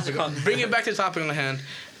back to the topic. Massacre. Bring it back to the topic on the hand.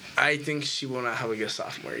 I think she will not have a good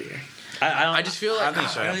sophomore year. I just feel like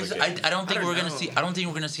I don't think we're gonna know. see. I don't think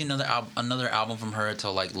we're gonna see another album from her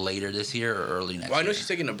until like later this year or early next Well, I year. know she's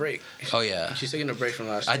taking a break. Oh yeah. She's taking a break from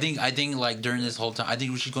last. I think like during this whole time, I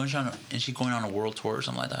think she's going on a world tour or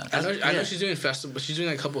something like that. I know she's doing festivals. She's doing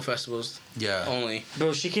like a couple festivals Yeah. only.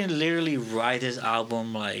 Bro, she can literally write this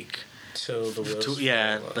album like Till the wheels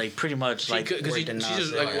fall off. like pretty much like Because she Word to just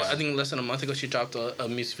Nas, like yeah. I think less than a month ago she dropped a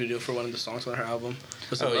music video for one of the songs on her album.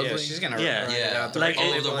 Was it Oh yeah, Lovely? she's gonna Yeah. run it Yeah. out. Like,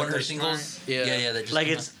 all it- of the one of her Like, singles. Yeah. Yeah. That just like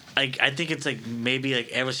came it's like I think it's like maybe like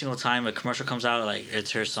every single time a commercial comes out, like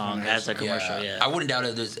it's her song as a out. commercial. Yeah. I wouldn't doubt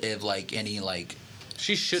if like any like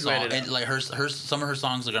She should song, write it. and Out. like her some of her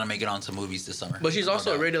songs are gonna make it onto movies this summer. But she's No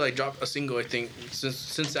also doubt. ready to like drop a single. I think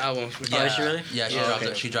since the album. Yeah, is she really? Yeah, she Oh, dropped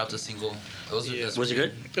okay. she dropped a single. Was it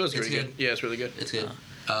good? It was It's really good. good. Yeah, it's really good. It's good.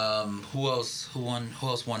 Who else won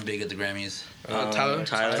big at the Grammys? Tyler.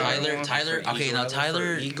 Tyler. Okay, now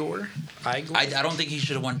Tyler. Igor. I don't think he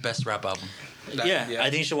should have won Best Rap Album. I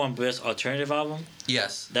think she won best alternative album.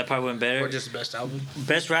 Yes. That probably went better. Or just best album.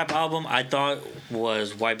 Best rap album I thought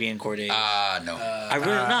was YB and Cordae. No. I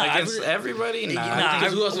really I Against really, everybody? Nah.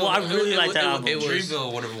 I really like that album. It was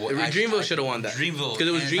Dreamville would have. Dreamville should have won that. Dreamville. Because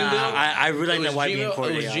it was and- Dreamville. I really like It that was YB and Dreamville.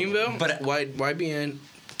 Cordae It was album. Dreamville. But- YBN,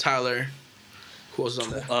 Tyler, Who was on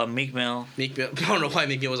that? Meek Mill. Meek Mill. I don't know why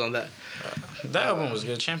Meek Mill was on that. That album was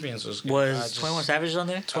good. Champions was good. Was 21 Savage on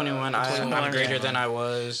there? 21. 21, I'm greater yeah. than I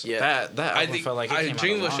was. Yeah. That album felt like it came out a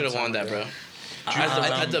Dreamville long should have time won that, ago. bro.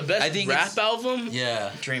 At the best rap album,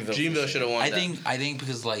 Yeah. Dreamville should have won that. I think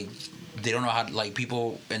because like they don't know how to, like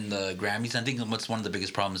people in the Grammys. I think what's one of the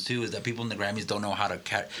biggest problems too is that people in the Grammys don't know how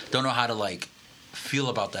to like feel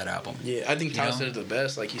about that album. Yeah, I think Tyler said it the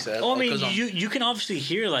best, like he said. Oh, I mean, you can obviously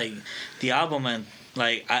hear like the album and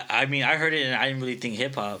like I mean I heard it and I didn't really think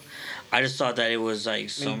hip hop. I just thought that it was like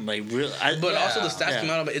some like real. But also the stats came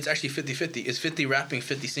out of it. It's actually 50-50. It's 50 rapping,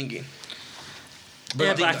 50 singing.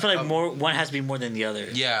 But I feel like one has to be more than the other.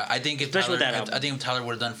 Yeah, I think if Especially Tyler, with that album. I think if Tyler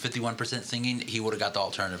would have done 51% singing, he would have got the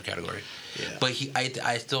alternative category. Yeah. But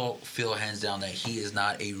I still feel hands down that he is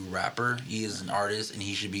not a rapper. He is an artist, and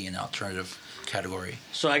he should be in the alternative category.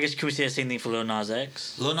 So I guess could we say the same thing for Lil Nas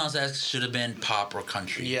X? Lil Nas X should have been pop or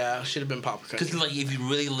country. Yeah, should have been pop or country. Because like if you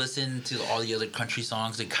really listen to all the other country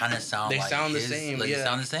songs, they kind of sound they like sound the his, same. Like, yeah, they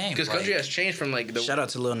sound the same. Because country has changed from like the shout out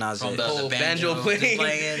to Lil Nas from X. whole banjo playing.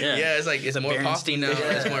 Yeah. It's like it's more poppy now. Yeah.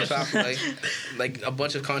 It's more poppy. Like a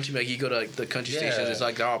bunch of country. Like you go to like the country stations, it's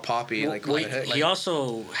like they're all poppy. Like what the heck? He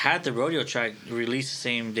also had the rodeo track released the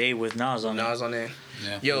same day with Nas on it. Nas on there.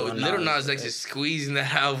 Yeah. Yo, Little Nas X is squeezing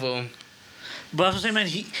that album. But I'm saying, man,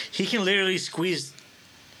 he can literally squeeze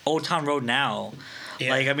Old Town Road now.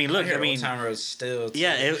 Yeah. Like I mean, look, I mean, Old Town Road still.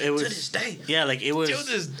 yeah, it was To this day. Yeah, like it was To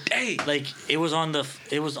this day. like it was on the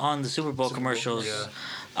Super Bowl commercials. yeah.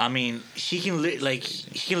 I mean, he can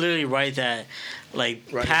literally write that like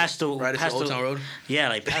past the Old Town Road. Yeah,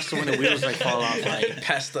 like past the when the wheels like fall off. Like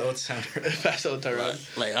Past the Old Town Road. Past Old Town Road.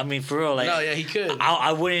 like I mean, for real. Like No, yeah, he could.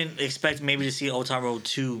 I wouldn't expect maybe to see Old Town Road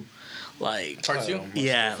 2, like Part 2.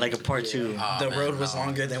 yeah, like a part 2. The man, road was no.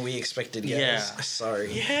 longer than we expected, guys. Yeah.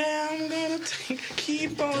 Sorry. Yeah, I'm gonna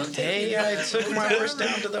keep on Hey, I took my horse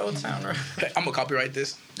down to the Old Town Road. I'm gonna copyright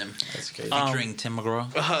this. That's crazy. Featuring Tim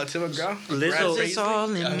McGraw. Tim McGraw. Lizzo- Brad It's all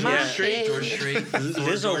in George my Strait. head. George Strait.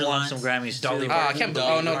 Lizzo won some Grammys too. Dolly I can't believe.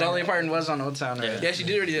 Oh no, Dolly Parton was on Old Town Road. Yeah. Yeah, she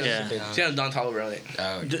did already. Yeah. She had Don Toliver on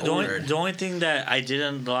it. The only thing that I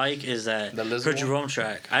didn't like is that The Lizzo her one? Jerome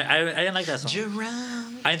track. I didn't like that song.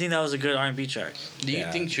 Jerome. I didn't think that was a good R&B track. Do you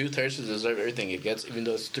Yeah. think Truth Hurts deserve everything it gets, even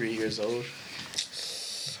though it's 3 years old?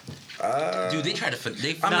 Dude, they try to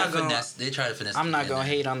I'm not gonna- finesse. They try to finesse. I'm not the gonna end.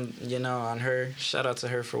 hate on her. Shout out to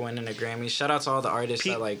her for winning a Grammy. Shout out to all the artists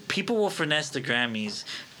that like People will finesse the Grammys.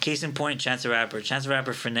 Case in point, Chance the Rapper. Chance the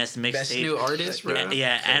Rapper finessed mixtape. best new artist, bro.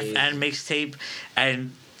 Yeah, Crazy. and mixtape,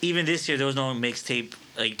 and even this year there was no mixtape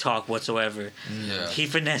like talk whatsoever. Yeah. He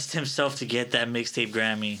finessed himself to get that mixtape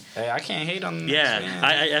Grammy. Hey, I can't hate on. Yeah, man.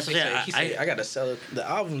 that's what He said, I gotta sell the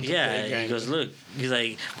album. to yeah, get a Grammy." he goes, look, he's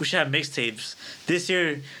like, we should have mixtapes. This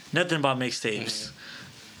year, nothing about mixtapes.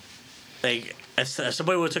 Like, if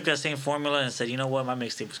somebody would have took that same formula and said, you know what, my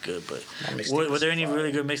mixtape was good, but My mixtape were was there any fire.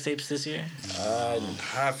 really good mixtapes this year?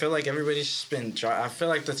 I feel like everybody's just been. I feel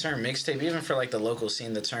like the term mixtape, even for like the local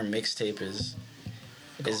scene, the term mixtape is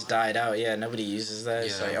died out. Yeah, nobody uses that.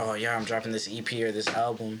 It's Yeah. like, oh yeah, I'm dropping this EP or this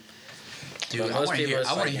album. Dude, But I most want to people, hear. it's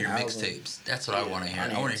I want like to hear an album. mixtapes. That's what I want to hear.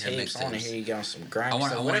 I want to hear tapes. I want to hear mixtapes. you get on some grind. I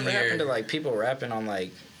wanna Whatever hear- happened to like people rapping on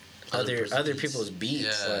like Other other person's people's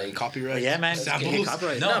beats? Yeah. Like Copyright. Yeah, man. Samples.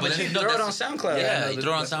 Copyright. no, but you then- throw it on that's- SoundCloud. Yeah, no, you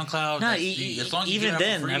throw it on SoundCloud. No, as long as you even get it out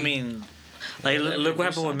then, for free. I mean, like look what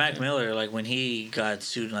happened with Mac Miller. Like when he got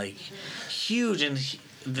sued, like huge, and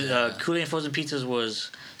Kool-Aid and Frozen Pizzas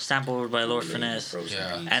was sampled by Lord Finesse,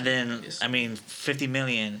 Yeah. and then I mean 50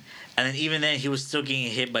 million, and then even then he was still getting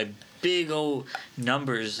hit by big old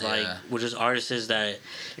numbers, like Yeah. with just artists that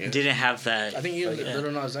Yeah. didn't have that. I think even yeah.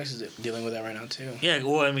 Little Nas X is dealing with that right now too. Yeah,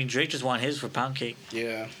 well, I mean Drake just won his for Pound Cake.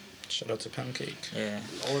 Yeah. Shout out to Pancake. Yeah,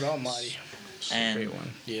 Lord Almighty. It's a And- great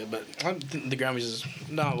one. Yeah, but I think the Grammys is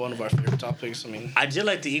not one of our favorite topics. I mean, I did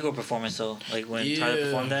like the Eagle performance though, like when Tyler Yeah.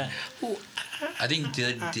 performed that. I think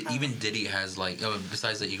even Diddy has like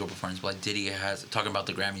besides the Eagle performance, but like Diddy has talking about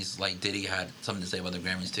the Grammys. Like Diddy had something to say about the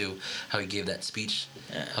Grammys too. How he gave that speech.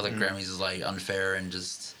 Yeah. How the Grammys is like unfair and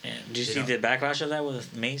just. Yeah. Did you You see know. the backlash of that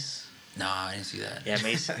with Mace? Nah, I didn't see that. Yeah,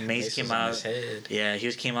 Mace came was on out. his head. Yeah,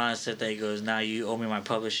 he came out and said that he goes, "Now you owe me my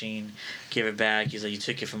publishing, give it back." He's like, "You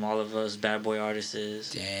took it from all of us bad boy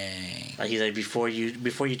artists." Dang. Like he's like, before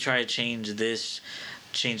you try to change this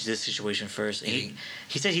situation first. And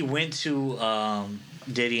he said he went to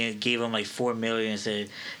Diddy and gave him like $4 million and said,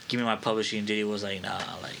 "Give me my publishing." And Diddy was like, "Nah,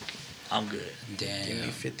 like I'm good." Give me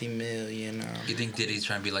Damn. 50 million. You think Diddy's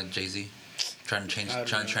trying to be like Jay-Z? Trying to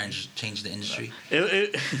change the industry?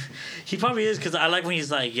 He probably is, because I like when he's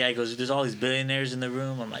like, yeah, he goes, "There's all these billionaires in the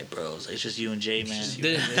room." I'm like, bro, it's just you and Jay, man.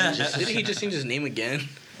 didn't he just change his name again?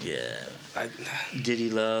 Yeah. I Diddy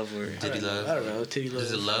Love or Diddy Love. I don't know. Titty Love.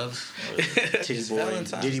 Is it Love? Titty Boy.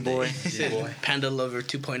 Valentine's Diddy Boy. Panda Lover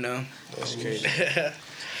 2.0. That's crazy.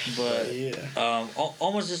 But Yeah.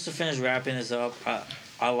 almost just to finish wrapping this up,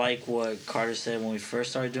 I like what Carter said when we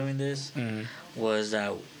first started doing this. Was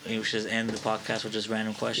that we should just end the podcast with just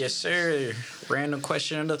random questions. Yes, sir. Random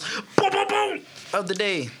question of the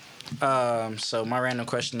day. So my random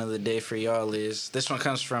question of the day for y'all is this one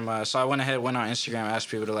comes from so I went on Instagram, asked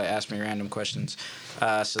people to ask me random questions.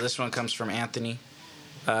 So this one comes from Anthony.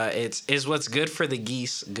 Is what's good for the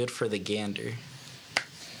geese good for the gander?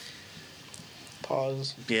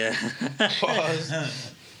 Pause. Yeah. Pause.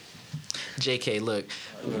 JK, look,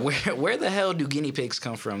 where the hell do guinea pigs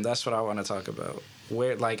come from? That's what I want to talk about.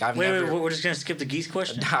 Where I've never. We're just gonna skip the geese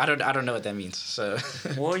question. I don't know what that means. So.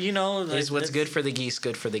 Well, Is what's good for the geese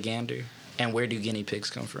good for the gander? And where do guinea pigs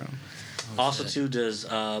come from? Also, too, does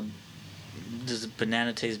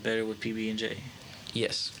banana taste better with PB&J?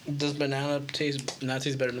 Yes. Does banana taste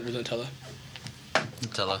better than Nutella?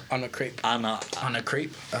 Nutella. On a crepe. On a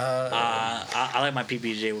crepe? I like my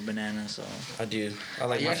PB&J with banana, so. I do. I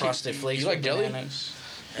like You my actually- frosted flakes you like with jelly? bananas.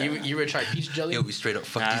 You ever tried peach jelly? Yo, we straight up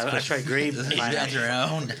fuck these I questions. tried grape. Dance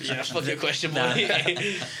around. Yeah, fuck your question, boy.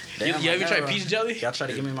 Nah. you ever tried peach jelly? Y'all try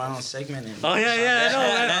to give me my own segment. And Oh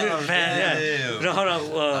yeah, no, man, yeah. No, hold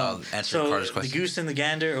on. Answer So Carter's the question. goose and the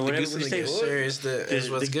gander, or whatever goose you and say. the Sir, is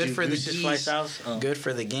what's good for the goose fly geese. south? Oh. Good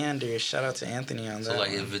for the gander. Shout out to Anthony on that. So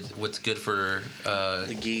like, one. if what's good for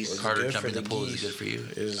The geese. Carter good for jumping the the pool geese. is good for you.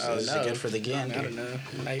 Is Oh, it no. good for the I gander? don't know.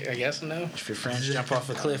 I guess no. If your friends jump off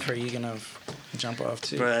a cliff, are you gonna jump off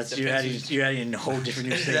too? Bro, that's you're adding a whole different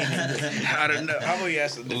new segment. I don't know. How about you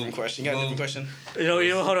ask a different question? You got a different question?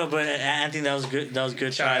 Hold on, but Anthony, that was good. That was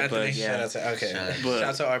good Shout out try, but Anthony. yeah. Shout out to, okay. But, Shout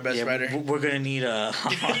out to our best writer. We're gonna need a.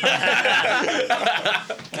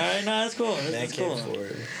 All right, no, that's cool. That's cool.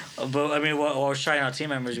 But I mean, while we're shouting out team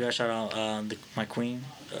members, you gotta shout out my queen,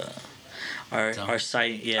 our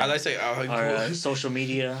site, yeah. I like to say our social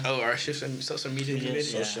media. our social media. Yeah.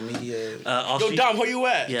 Social media. Also, Yo, Dom, where you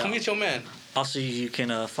at? Yeah. Come get your man. Also, you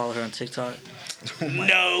can follow her on TikTok.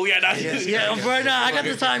 No, we are not. Yeah, bro, no, I got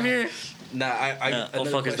the time here. Nah, I oh,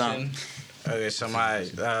 fuck is question. Okay, so my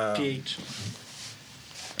PH.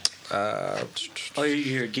 uh, Oh,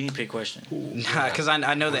 your guinea pig question. nah, because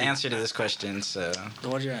I know the answer to this question, so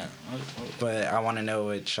What'd you at? but I want to know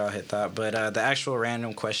what y'all had thought. But the actual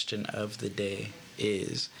random question of the day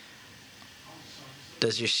is: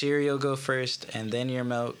 does your cereal go first and then your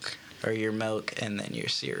milk, or your milk and then your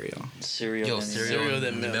cereal? Cereal. Yo, and cereal cereal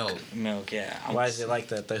than and milk. Milk, yeah. Why is it like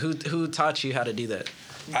that? Who taught you how to do that?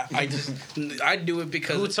 I do it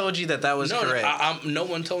because Who told you that was no, correct? no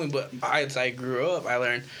one told me, but as I grew up, I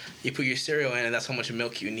learned you put your cereal in, and that's how much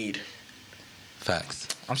milk you need. Facts.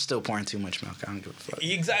 I'm still pouring too much milk. I don't give a fuck.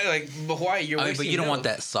 Exactly, like, but why you're I mean, wasting but you don't want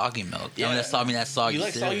milk. that soggy milk. Yeah. I mean, that soggy. You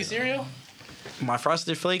like cereal. soggy cereal? My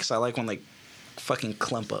Frosted Flakes, I like when they fucking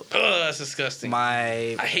clump up. Ugh, that's disgusting.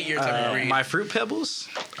 My I hate your type of breed. my Fruit Pebbles,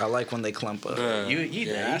 I like when they clump up. You eat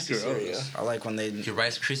nasty cereal. I like when they Your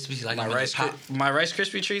Rice Krispies, like my them in Rice the pop. my Rice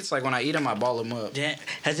Krispie treats. Like when I eat them, I ball them up. Damn.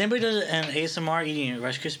 Has anybody done an ASMR eating a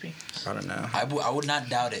Rice Krispie? I don't know. I would not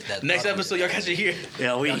doubt it. That Next episode, y'all catch it here.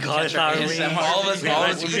 Yeah, we catch cauliflower our wings. ASMR. all of us, Yeah, all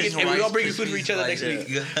Rice of us, Krispies. and we all bring food for each other next week.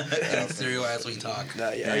 Cereal as we talk.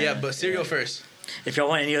 Yeah, but cereal first. If y'all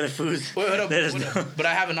want any other foods, Wait, hold up. let us know. But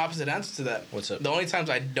I have an opposite answer to that. What's up? The only times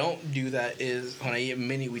I don't do that is when I eat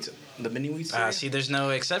mini wheats. The mini wheats. cereal. See, there's no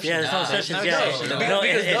exception. Yeah, there's no Nah, exceptions. no Yeah, exception. no,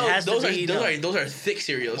 Because it has to be. those are thick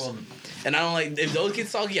cereals. Well, And I don't like if those get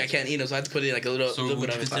soggy, I can't eat them. So I have to put it in like a little so bit would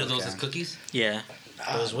you of consider time. those as cookies? Yeah.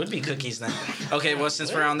 Those would be cookies then. Okay, well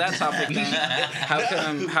since we're on that topic, then,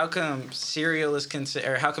 how come cereal is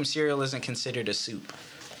how come cereal isn't considered a soup?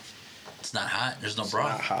 It's not hot. There's no Not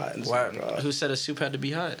broth. hot. It's Why? not raw. Who said a soup had to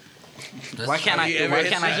be hot? That's Why can't fine. I? You ever Why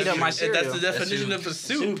hit can't I heat up my cereal? That's the definition soup. of a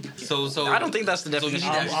soup. So I don't think that's the So you need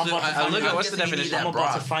definition. that. I'm look at what's the guessing you need definition. that I'm about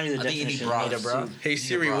to broth. find you the I think you need definition. broth. Need a broth? Hey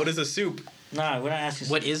Siri, broth. what is a soup? Nah, we're not asking.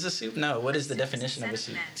 What is a soup? No, what is the definition of a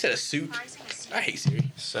soup? You said a soup. I hate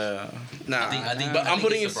Siri. So Nah, I think- but I I'm think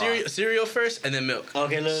putting in it's the broth. cereal first and then milk.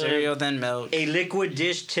 Okay, look. cereal then milk. A liquid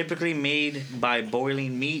dish typically made by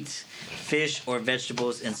boiling meat, fish, or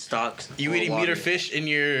vegetables in stock. You eating meat or fish in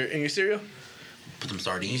your cereal? Put some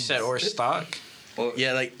sardines. You said or stock. Or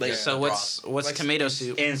Yeah, like So what's Like tomato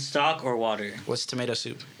soup? in stock or water. What's tomato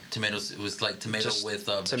soup? Tomatoes. It was like tomato Just with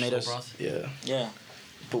tomatoes. vegetable broth. yeah. Yeah.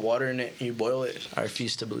 Put water in it and you boil it. I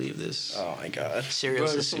refuse to believe this. Oh my god. Cereal Bro,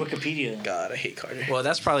 is a this is soup. Wikipedia. God, I hate Carter. Well,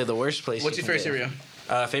 that's probably the worst place. What's you your can favorite go.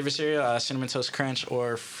 cereal? Favorite cereal? Cinnamon Toast Crunch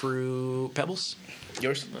or Fruit Pebbles?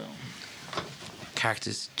 Yours?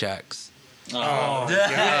 Cactus Jacks. Oh,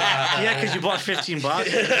 yeah, because you bought 15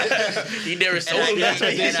 boxes. He never sold them. That's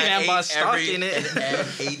what this man bought stock every, in it. and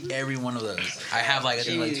ate every one of those. I have I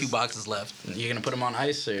think like 2 boxes left. You're gonna put them on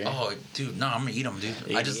ice, or? Oh, dude, no, I'm gonna eat them,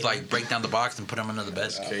 dude. I just like break down the box and put them under the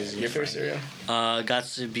bed. Crazy. Your favorite cereal? Got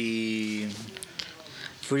to be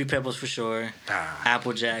Fruity Pebbles for sure.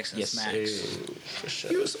 Apple Jacks and Yes, Smacks. sir. For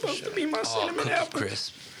sure. You were supposed to be my cinnamon Cookie apple.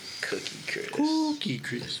 Crisp. Cookie Crisp. Cookie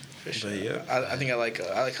Crisp. For sure. But yeah. I think I like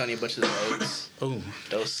Honey Bunches of Oats. Oh,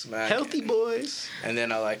 Those smack. healthy boys. And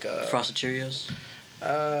then I like Frosted Cheerios.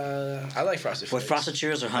 I like Frosted With Flakes. Frosted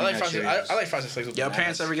Cheerios or I Honey like Nut Frosted. Cheerios? I like Frosted Flakes with Y'all bananas.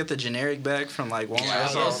 parents ever get the generic bag from like Walmart? Yeah,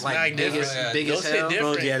 It's all those like smack big as different. big Those as hit hell.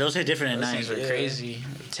 different. Bro, yeah, those hit different at Those night. things were Yeah. crazy.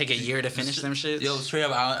 Take a year to finish them shits. Yo, straight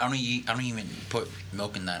up, I don't even put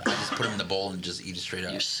milk in that. I just put them in the bowl and just eat it straight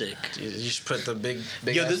up. You're sick. You just put the big.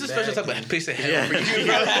 Yo, this is a special bag type in. of piece of hell Yeah. for you,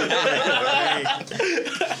 bro.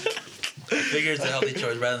 I figure it's a healthy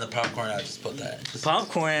choice rather than the popcorn. I just put that. Just,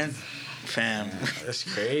 Popcorn, fam. That's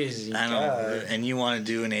crazy. I know. God. And you want to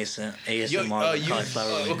do an ASMR Yo, with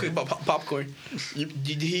cauliflower. okay, about popcorn.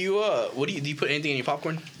 What do you put anything in your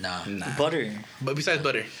popcorn? nah. Nah. Butter. But besides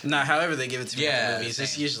butter, Nah, however they give it to me in Yeah, the movies,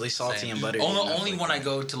 it's same. usually salty Same. and buttery. Only when I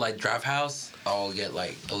go to like Draft House, I'll get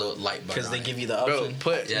like a little light butter. because they on give it. you the bro.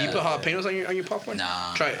 option. Yeah. You put jalapenos on your popcorn?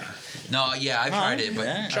 Nah. Try it. No, yeah, I've tried it, but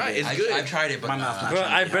yeah. Try it. It's good. I've tried it, but My mouth nah. not Bro,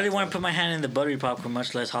 trying to I be barely hot, want to though. put my hand in the buttery popcorn,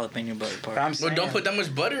 much less jalapeno buttery But popcorn. I'm Well, saying, don't put that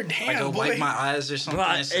much butter. Damn, I go boy. wipe my eyes or something.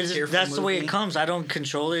 Bro, it's a tearful that's the way movie. it comes. I don't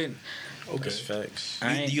control it. That's facts. All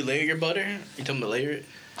right? Do you layer your butter? You tell them to layer it.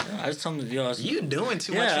 I just told him, yo, I was, You doing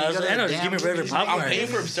too much. Yeah, when I you was go to like, the I know, just damn give me regular movies. popcorn. I'm paying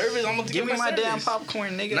for service. I'm gonna Give me my damn service.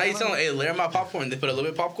 popcorn, nigga. Now you tell them, hey, layer my popcorn. They put a little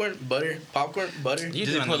bit of popcorn, butter, butter. You Do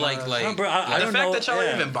they doing put the like most. No, bro, I The don't fact know. that y'all are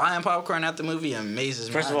yeah. even buying popcorn at the movie amazes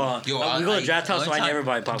me. First of all, Yo, we go to Draft House, so I never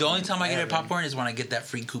buy popcorn. The only time I get a popcorn is when I get that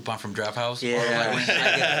free coupon from Draft House. Yeah. Or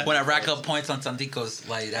like when I rack up points on Santicos,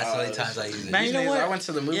 like that's the only times I use it. Man, These you know niggas, what? I went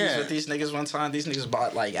to the movies Yeah. with these niggas one time. These niggas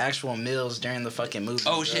bought like actual meals during the fucking movie.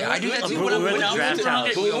 Oh shit, I do that too. We went to Draft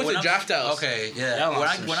House. We went to Draft House. Okay, yeah. Y'all When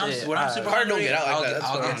on some shit. I'm super Carter don't hungry, get out like I'll that. get, That's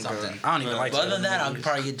I'll fine, get something. I don't even like. But other than to go to that, I'll movies.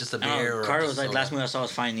 probably get just a beer. or Carter was just like, soda. last movie I saw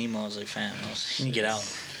was Finding Nemo. I was like, fam, you need to get out.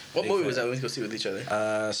 What movie was that we went to go see with each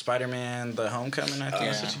other? Spider-Man: The Homecoming. I think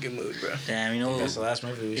Yeah. Such a good movie, bro. Damn, you know, that's the last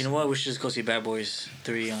movie. We you know what? We should just go see Bad Boys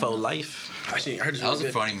 3. Faux Life. Actually, I heard it's That was really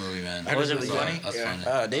a good. funny movie, man. I heard Was it's it really funny? good. That's Yeah.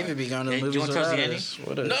 funny. David be going to Hey, the do you movies wanna with tell us the us.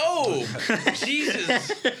 What a- No, Jesus.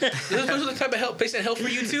 This is the type of help, place that help for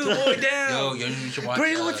you too. Boy, down. Yo, you should watch. Bro,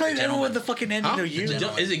 you know what time everyone Gentleman. the fucking ending Huh? of you?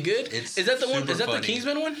 Gentleman. Is it good? It's Is that the one? super Is that funny. the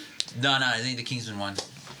Kingsman one? No, it ain't the Kingsman one.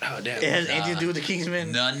 Oh damn. It has anything to do with the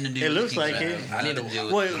Kingsman? Nothing to do. It with looks the like Kingsman. it. I need Nothing to- do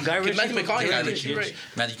with What, it. Guy Ritchie? Matthew McConaughey, Guy Guy Ritchie. Ritchie.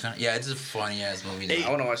 Matthew Conaughey. Yeah, it's a funny ass movie. Though. I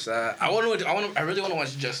want to watch that. I really want to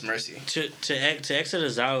watch Just Mercy. To exit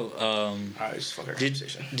us out, Alright, just fuck our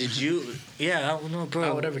conversation. did you? Yeah, I don't know, bro.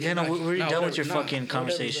 No, whatever. Yeah, no, Keep we're going. done No, with your whatever. fucking No,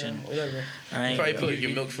 conversation. Whatever. All right, Probably put your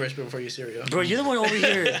milk first before your cereal. bro. You're the one over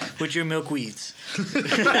here with your milkweeds.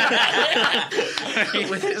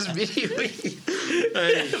 with his video.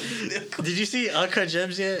 Did you see Uncut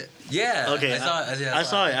Gems yet? Yeah. Okay, I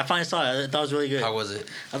saw it. I finally saw it. I thought it was really good. How was it?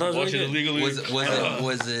 I thought it was really good.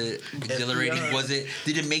 Was it exhilarating?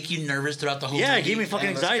 Did it make you nervous throughout the whole? Yeah, it movie? gave me fucking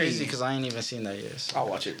That's anxiety. crazy because I ain't even seen that yet. I'll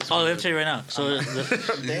watch it. Oh, let me tell you right now. So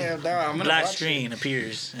the Damn, dog, I'm gonna black watch screen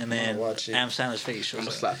appears, and then watch it. Adam Sandler's face shows I'm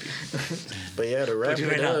up. gonna slap you. But yeah, to wrap do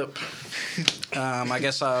it right now. up, I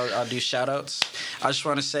guess I'll do shout outs. I just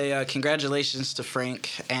want to say congratulations to Frank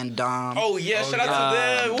and Dom Oh yeah, shout out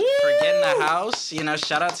to them. Woo! for getting the house. You know,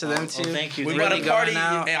 shout out to them too. thank you. We Really got a party, going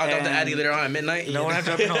out and I'll drop the and- Addy later on at midnight. No one had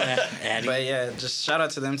to no Addy. But yeah, just shout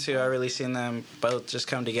out to them too. I really seen them both just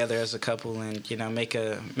come together as a couple and make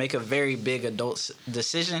a very big adult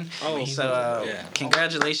decision. Oh, so yeah.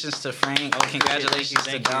 congratulations to Frank. Congratulations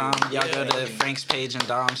thank to you. Dom. Y'all go to Yeah. Frank's page and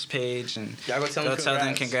Dom's page and Y'all go tell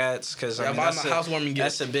them congrats because Yeah, buy my housewarming gift.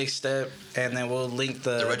 that's a big step. And then we'll link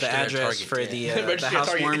the register at address Target, for yeah. the Register at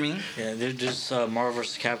Target. housewarming. Yeah, there's Marvel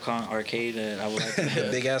vs. Capcom arcade that I would like to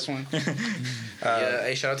Big ass one. Yeah,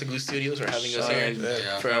 hey, shout out to Glue Studios for having us Shout here. out-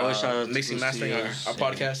 Yeah. For always shout out to mixing, Glue mastering our Studios.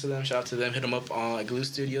 podcast to them. Shout out to them. Hit them up on Glue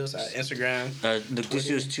Studios at Instagram. the Glue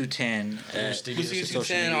Studios 210. Glue Studios Studios social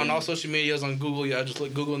 210 media. on all social medias on Google. Yeah, just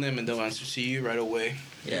Google them and they'll answer to you right away.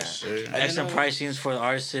 Yeah. sir. Excellent pricings for the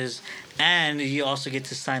artists, and you also get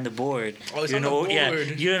to sign the board. Oh, it's you on the know, yeah,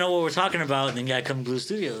 board. you don't know what we're talking about, then you gotta come to Glue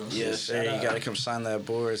Studios. Yes, sir. You gotta come sign that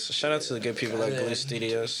board. So shout out to the good people at Glue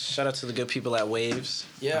Studios. Shout out to the good people at Waves.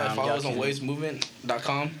 Yeah, follow y'all us on can-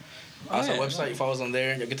 wavesmovement.com. That's yeah. our website. You follow us on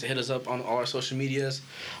there. You'll get to hit us up on all our social medias.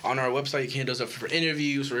 On our website, you can hit us up for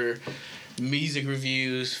interviews, for music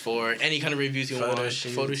reviews, for any kind of reviews you want, photo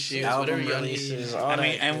shoots, whatever you releases. need. All I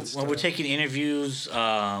mean, and when we're taking interviews,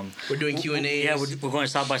 we're doing Q&As. Yeah, we're going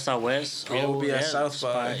to South by Southwest. Yeah, we'll be at South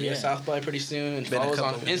by. We'll be at South by pretty soon. And follow us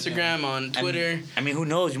on Instagram, on Twitter. I mean, who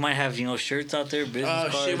knows? You might have shirts out there, business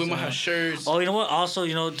cards. Oh shit, we might have shirts. Oh, you know what? Also,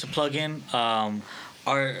 to plug in,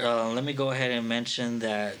 let me go ahead and mention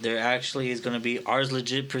that there actually is going to be Ours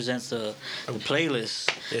Legit presents the playlist.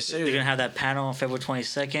 Yes, sir. They're going to have that panel on February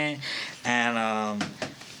 22nd, and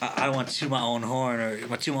I want to my own horn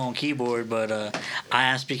or to my own keyboard, but I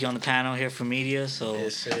am speaking on the panel here for media. So,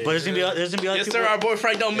 yes, but there's gonna be other yes, people. Sir, our boy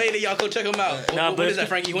Frank don't made it. Y'all go check him out. When is that,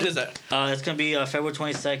 Frankie? When is that? It's gonna be February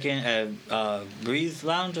 22nd at Breathe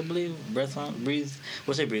Lounge, I believe. Breath Lounge, Breathe.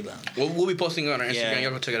 We'll say Breathe Lounge. We'll be posting it on our Instagram. Yeah. Y'all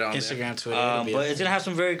go check it out. Instagram, Twitter. But it's gonna have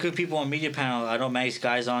some very good people on media panel. I know Max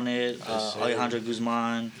Guy's on it. Alejandro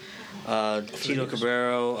Guzman, Tito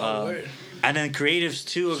Cabrero, and then creatives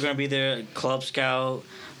too are gonna be there. Club Scout.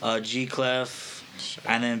 G Clef,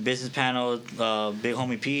 and then business panel, Big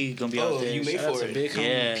Homie P gonna be out there. You made for it. Big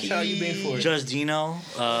Homie P. How you made for it? Just Dino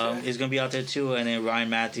is gonna be out there too, and then Ryan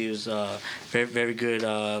Matthews, very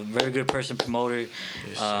good person, promoter,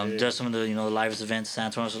 does some of the livest events in San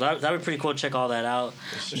Antonio. So that would be pretty cool to check all that out.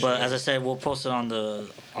 But as I said, we'll post it on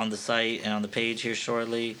the site and on the page here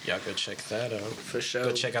shortly. Y'all go check that out. For sure.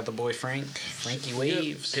 Go check out the boy Frankie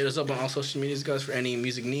Waves. Hit us up on all social medias, guys, for any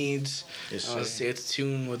music needs. Yes, sir. Stay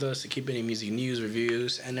tuned with us to keep any music news,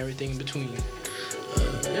 reviews, and everything in between.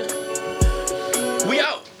 We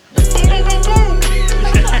out!